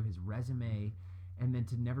portfolio, his resume, and then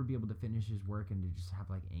to never be able to finish his work and to just have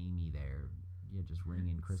like Amy there, just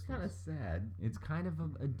ringing crystals. It's kind of sad. It's kind of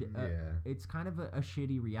it's kind of a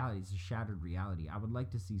shitty reality. It's a shattered reality. I would like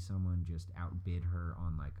to see someone just outbid her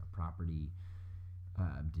on like a property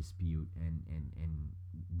dispute and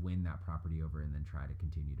win that property over, and then try to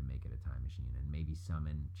continue to make it a time machine, and maybe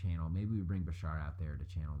channel. Maybe we bring Bashar out there to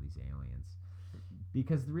channel these aliens.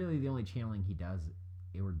 Because really the only channeling he does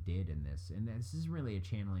or did in this, and this isn't really a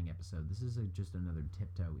channeling episode, this is just another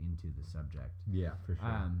tiptoe into the subject. Yeah, for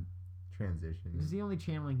sure. Transition. Because the only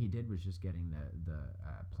channeling he did was just getting the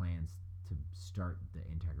plans to start the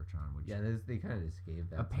Integratron, which they kind of just gave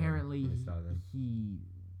that. Apparently he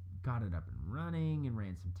got it up and running and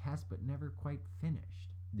ran some tests, but never quite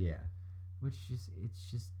finished. Yeah. It's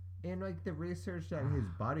just and like the research that his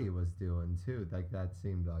buddy was doing too, like that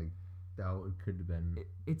seemed like that could have been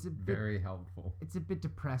very helpful. It's a bit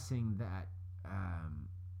depressing that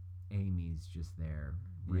Amy's just there.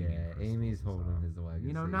 Yeah, Amy's holding his legacy.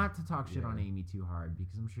 You know, not to talk shit on Amy too hard,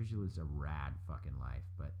 because I'm sure she lives a rad fucking life,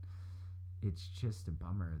 but it's just a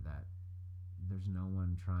bummer that there's no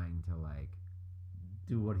one trying to like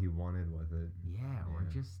do what he wanted with it. Yeah, or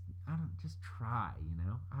just try, you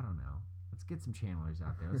know? I don't know. Let's get some channelers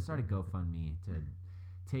out there. Let's start a GoFundMe to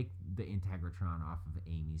take the Integratron off of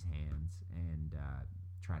Amy's hands and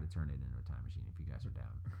try to turn it into a time machine if you guys are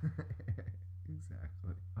down.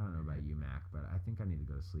 Exactly. I don't know about you, Mac, but I think I need to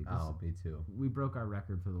go to sleep. Me too. We broke our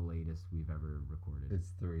record for the latest we've ever recorded.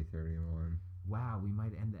 It's 3:31. Wow, we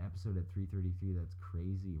might end the episode at 3:33. That's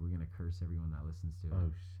crazy. We're going to curse everyone that listens to it.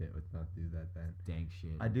 Oh, shit. Let's not do that then. Dank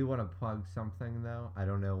shit. I do want to plug something, though. I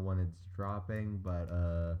don't know when it's dropping, but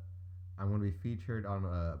I'm going to be featured on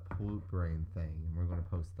a Pollute Brain thing, and we're going to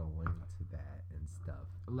post a link to that and stuff.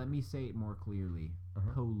 Let me say it more clearly.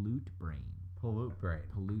 Pollute Brain. Pollute Brain.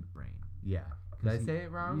 Pollute Brain. Yeah. Did I say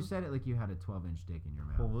it wrong? You said it like you had a 12-inch dick in your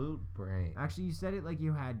mouth. Pollute Brain. Actually, you said it like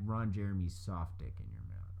you had Ron Jeremy's soft dick in your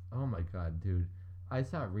mouth. Oh my god, dude. I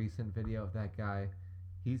saw a recent video of that guy.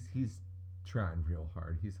 He's trying real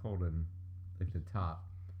hard. He's holding like the top.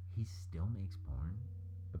 He still makes porn?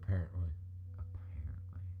 Apparently.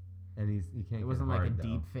 And he can't. It wasn't get like hard, a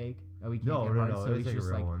deep fake. Oh, he can't no, get hard. No, so he's he's just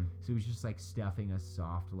like a real one. So he's just like stuffing a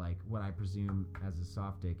soft, like what I presume as a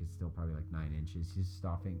soft dick is still probably like 9 inches. He's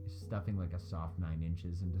stuffing like a soft 9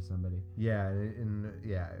 inches into somebody. Yeah, and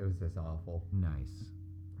it was just awful. Nice.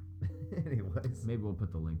 Anyways, maybe we'll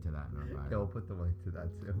put the link to that in our bio. Yeah, we'll put the link to that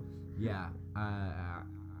too. Yeah. I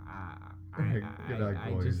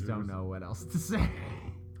just don't know what else to say.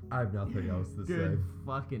 I have nothing else to say. Good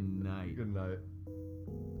fucking night. Good night.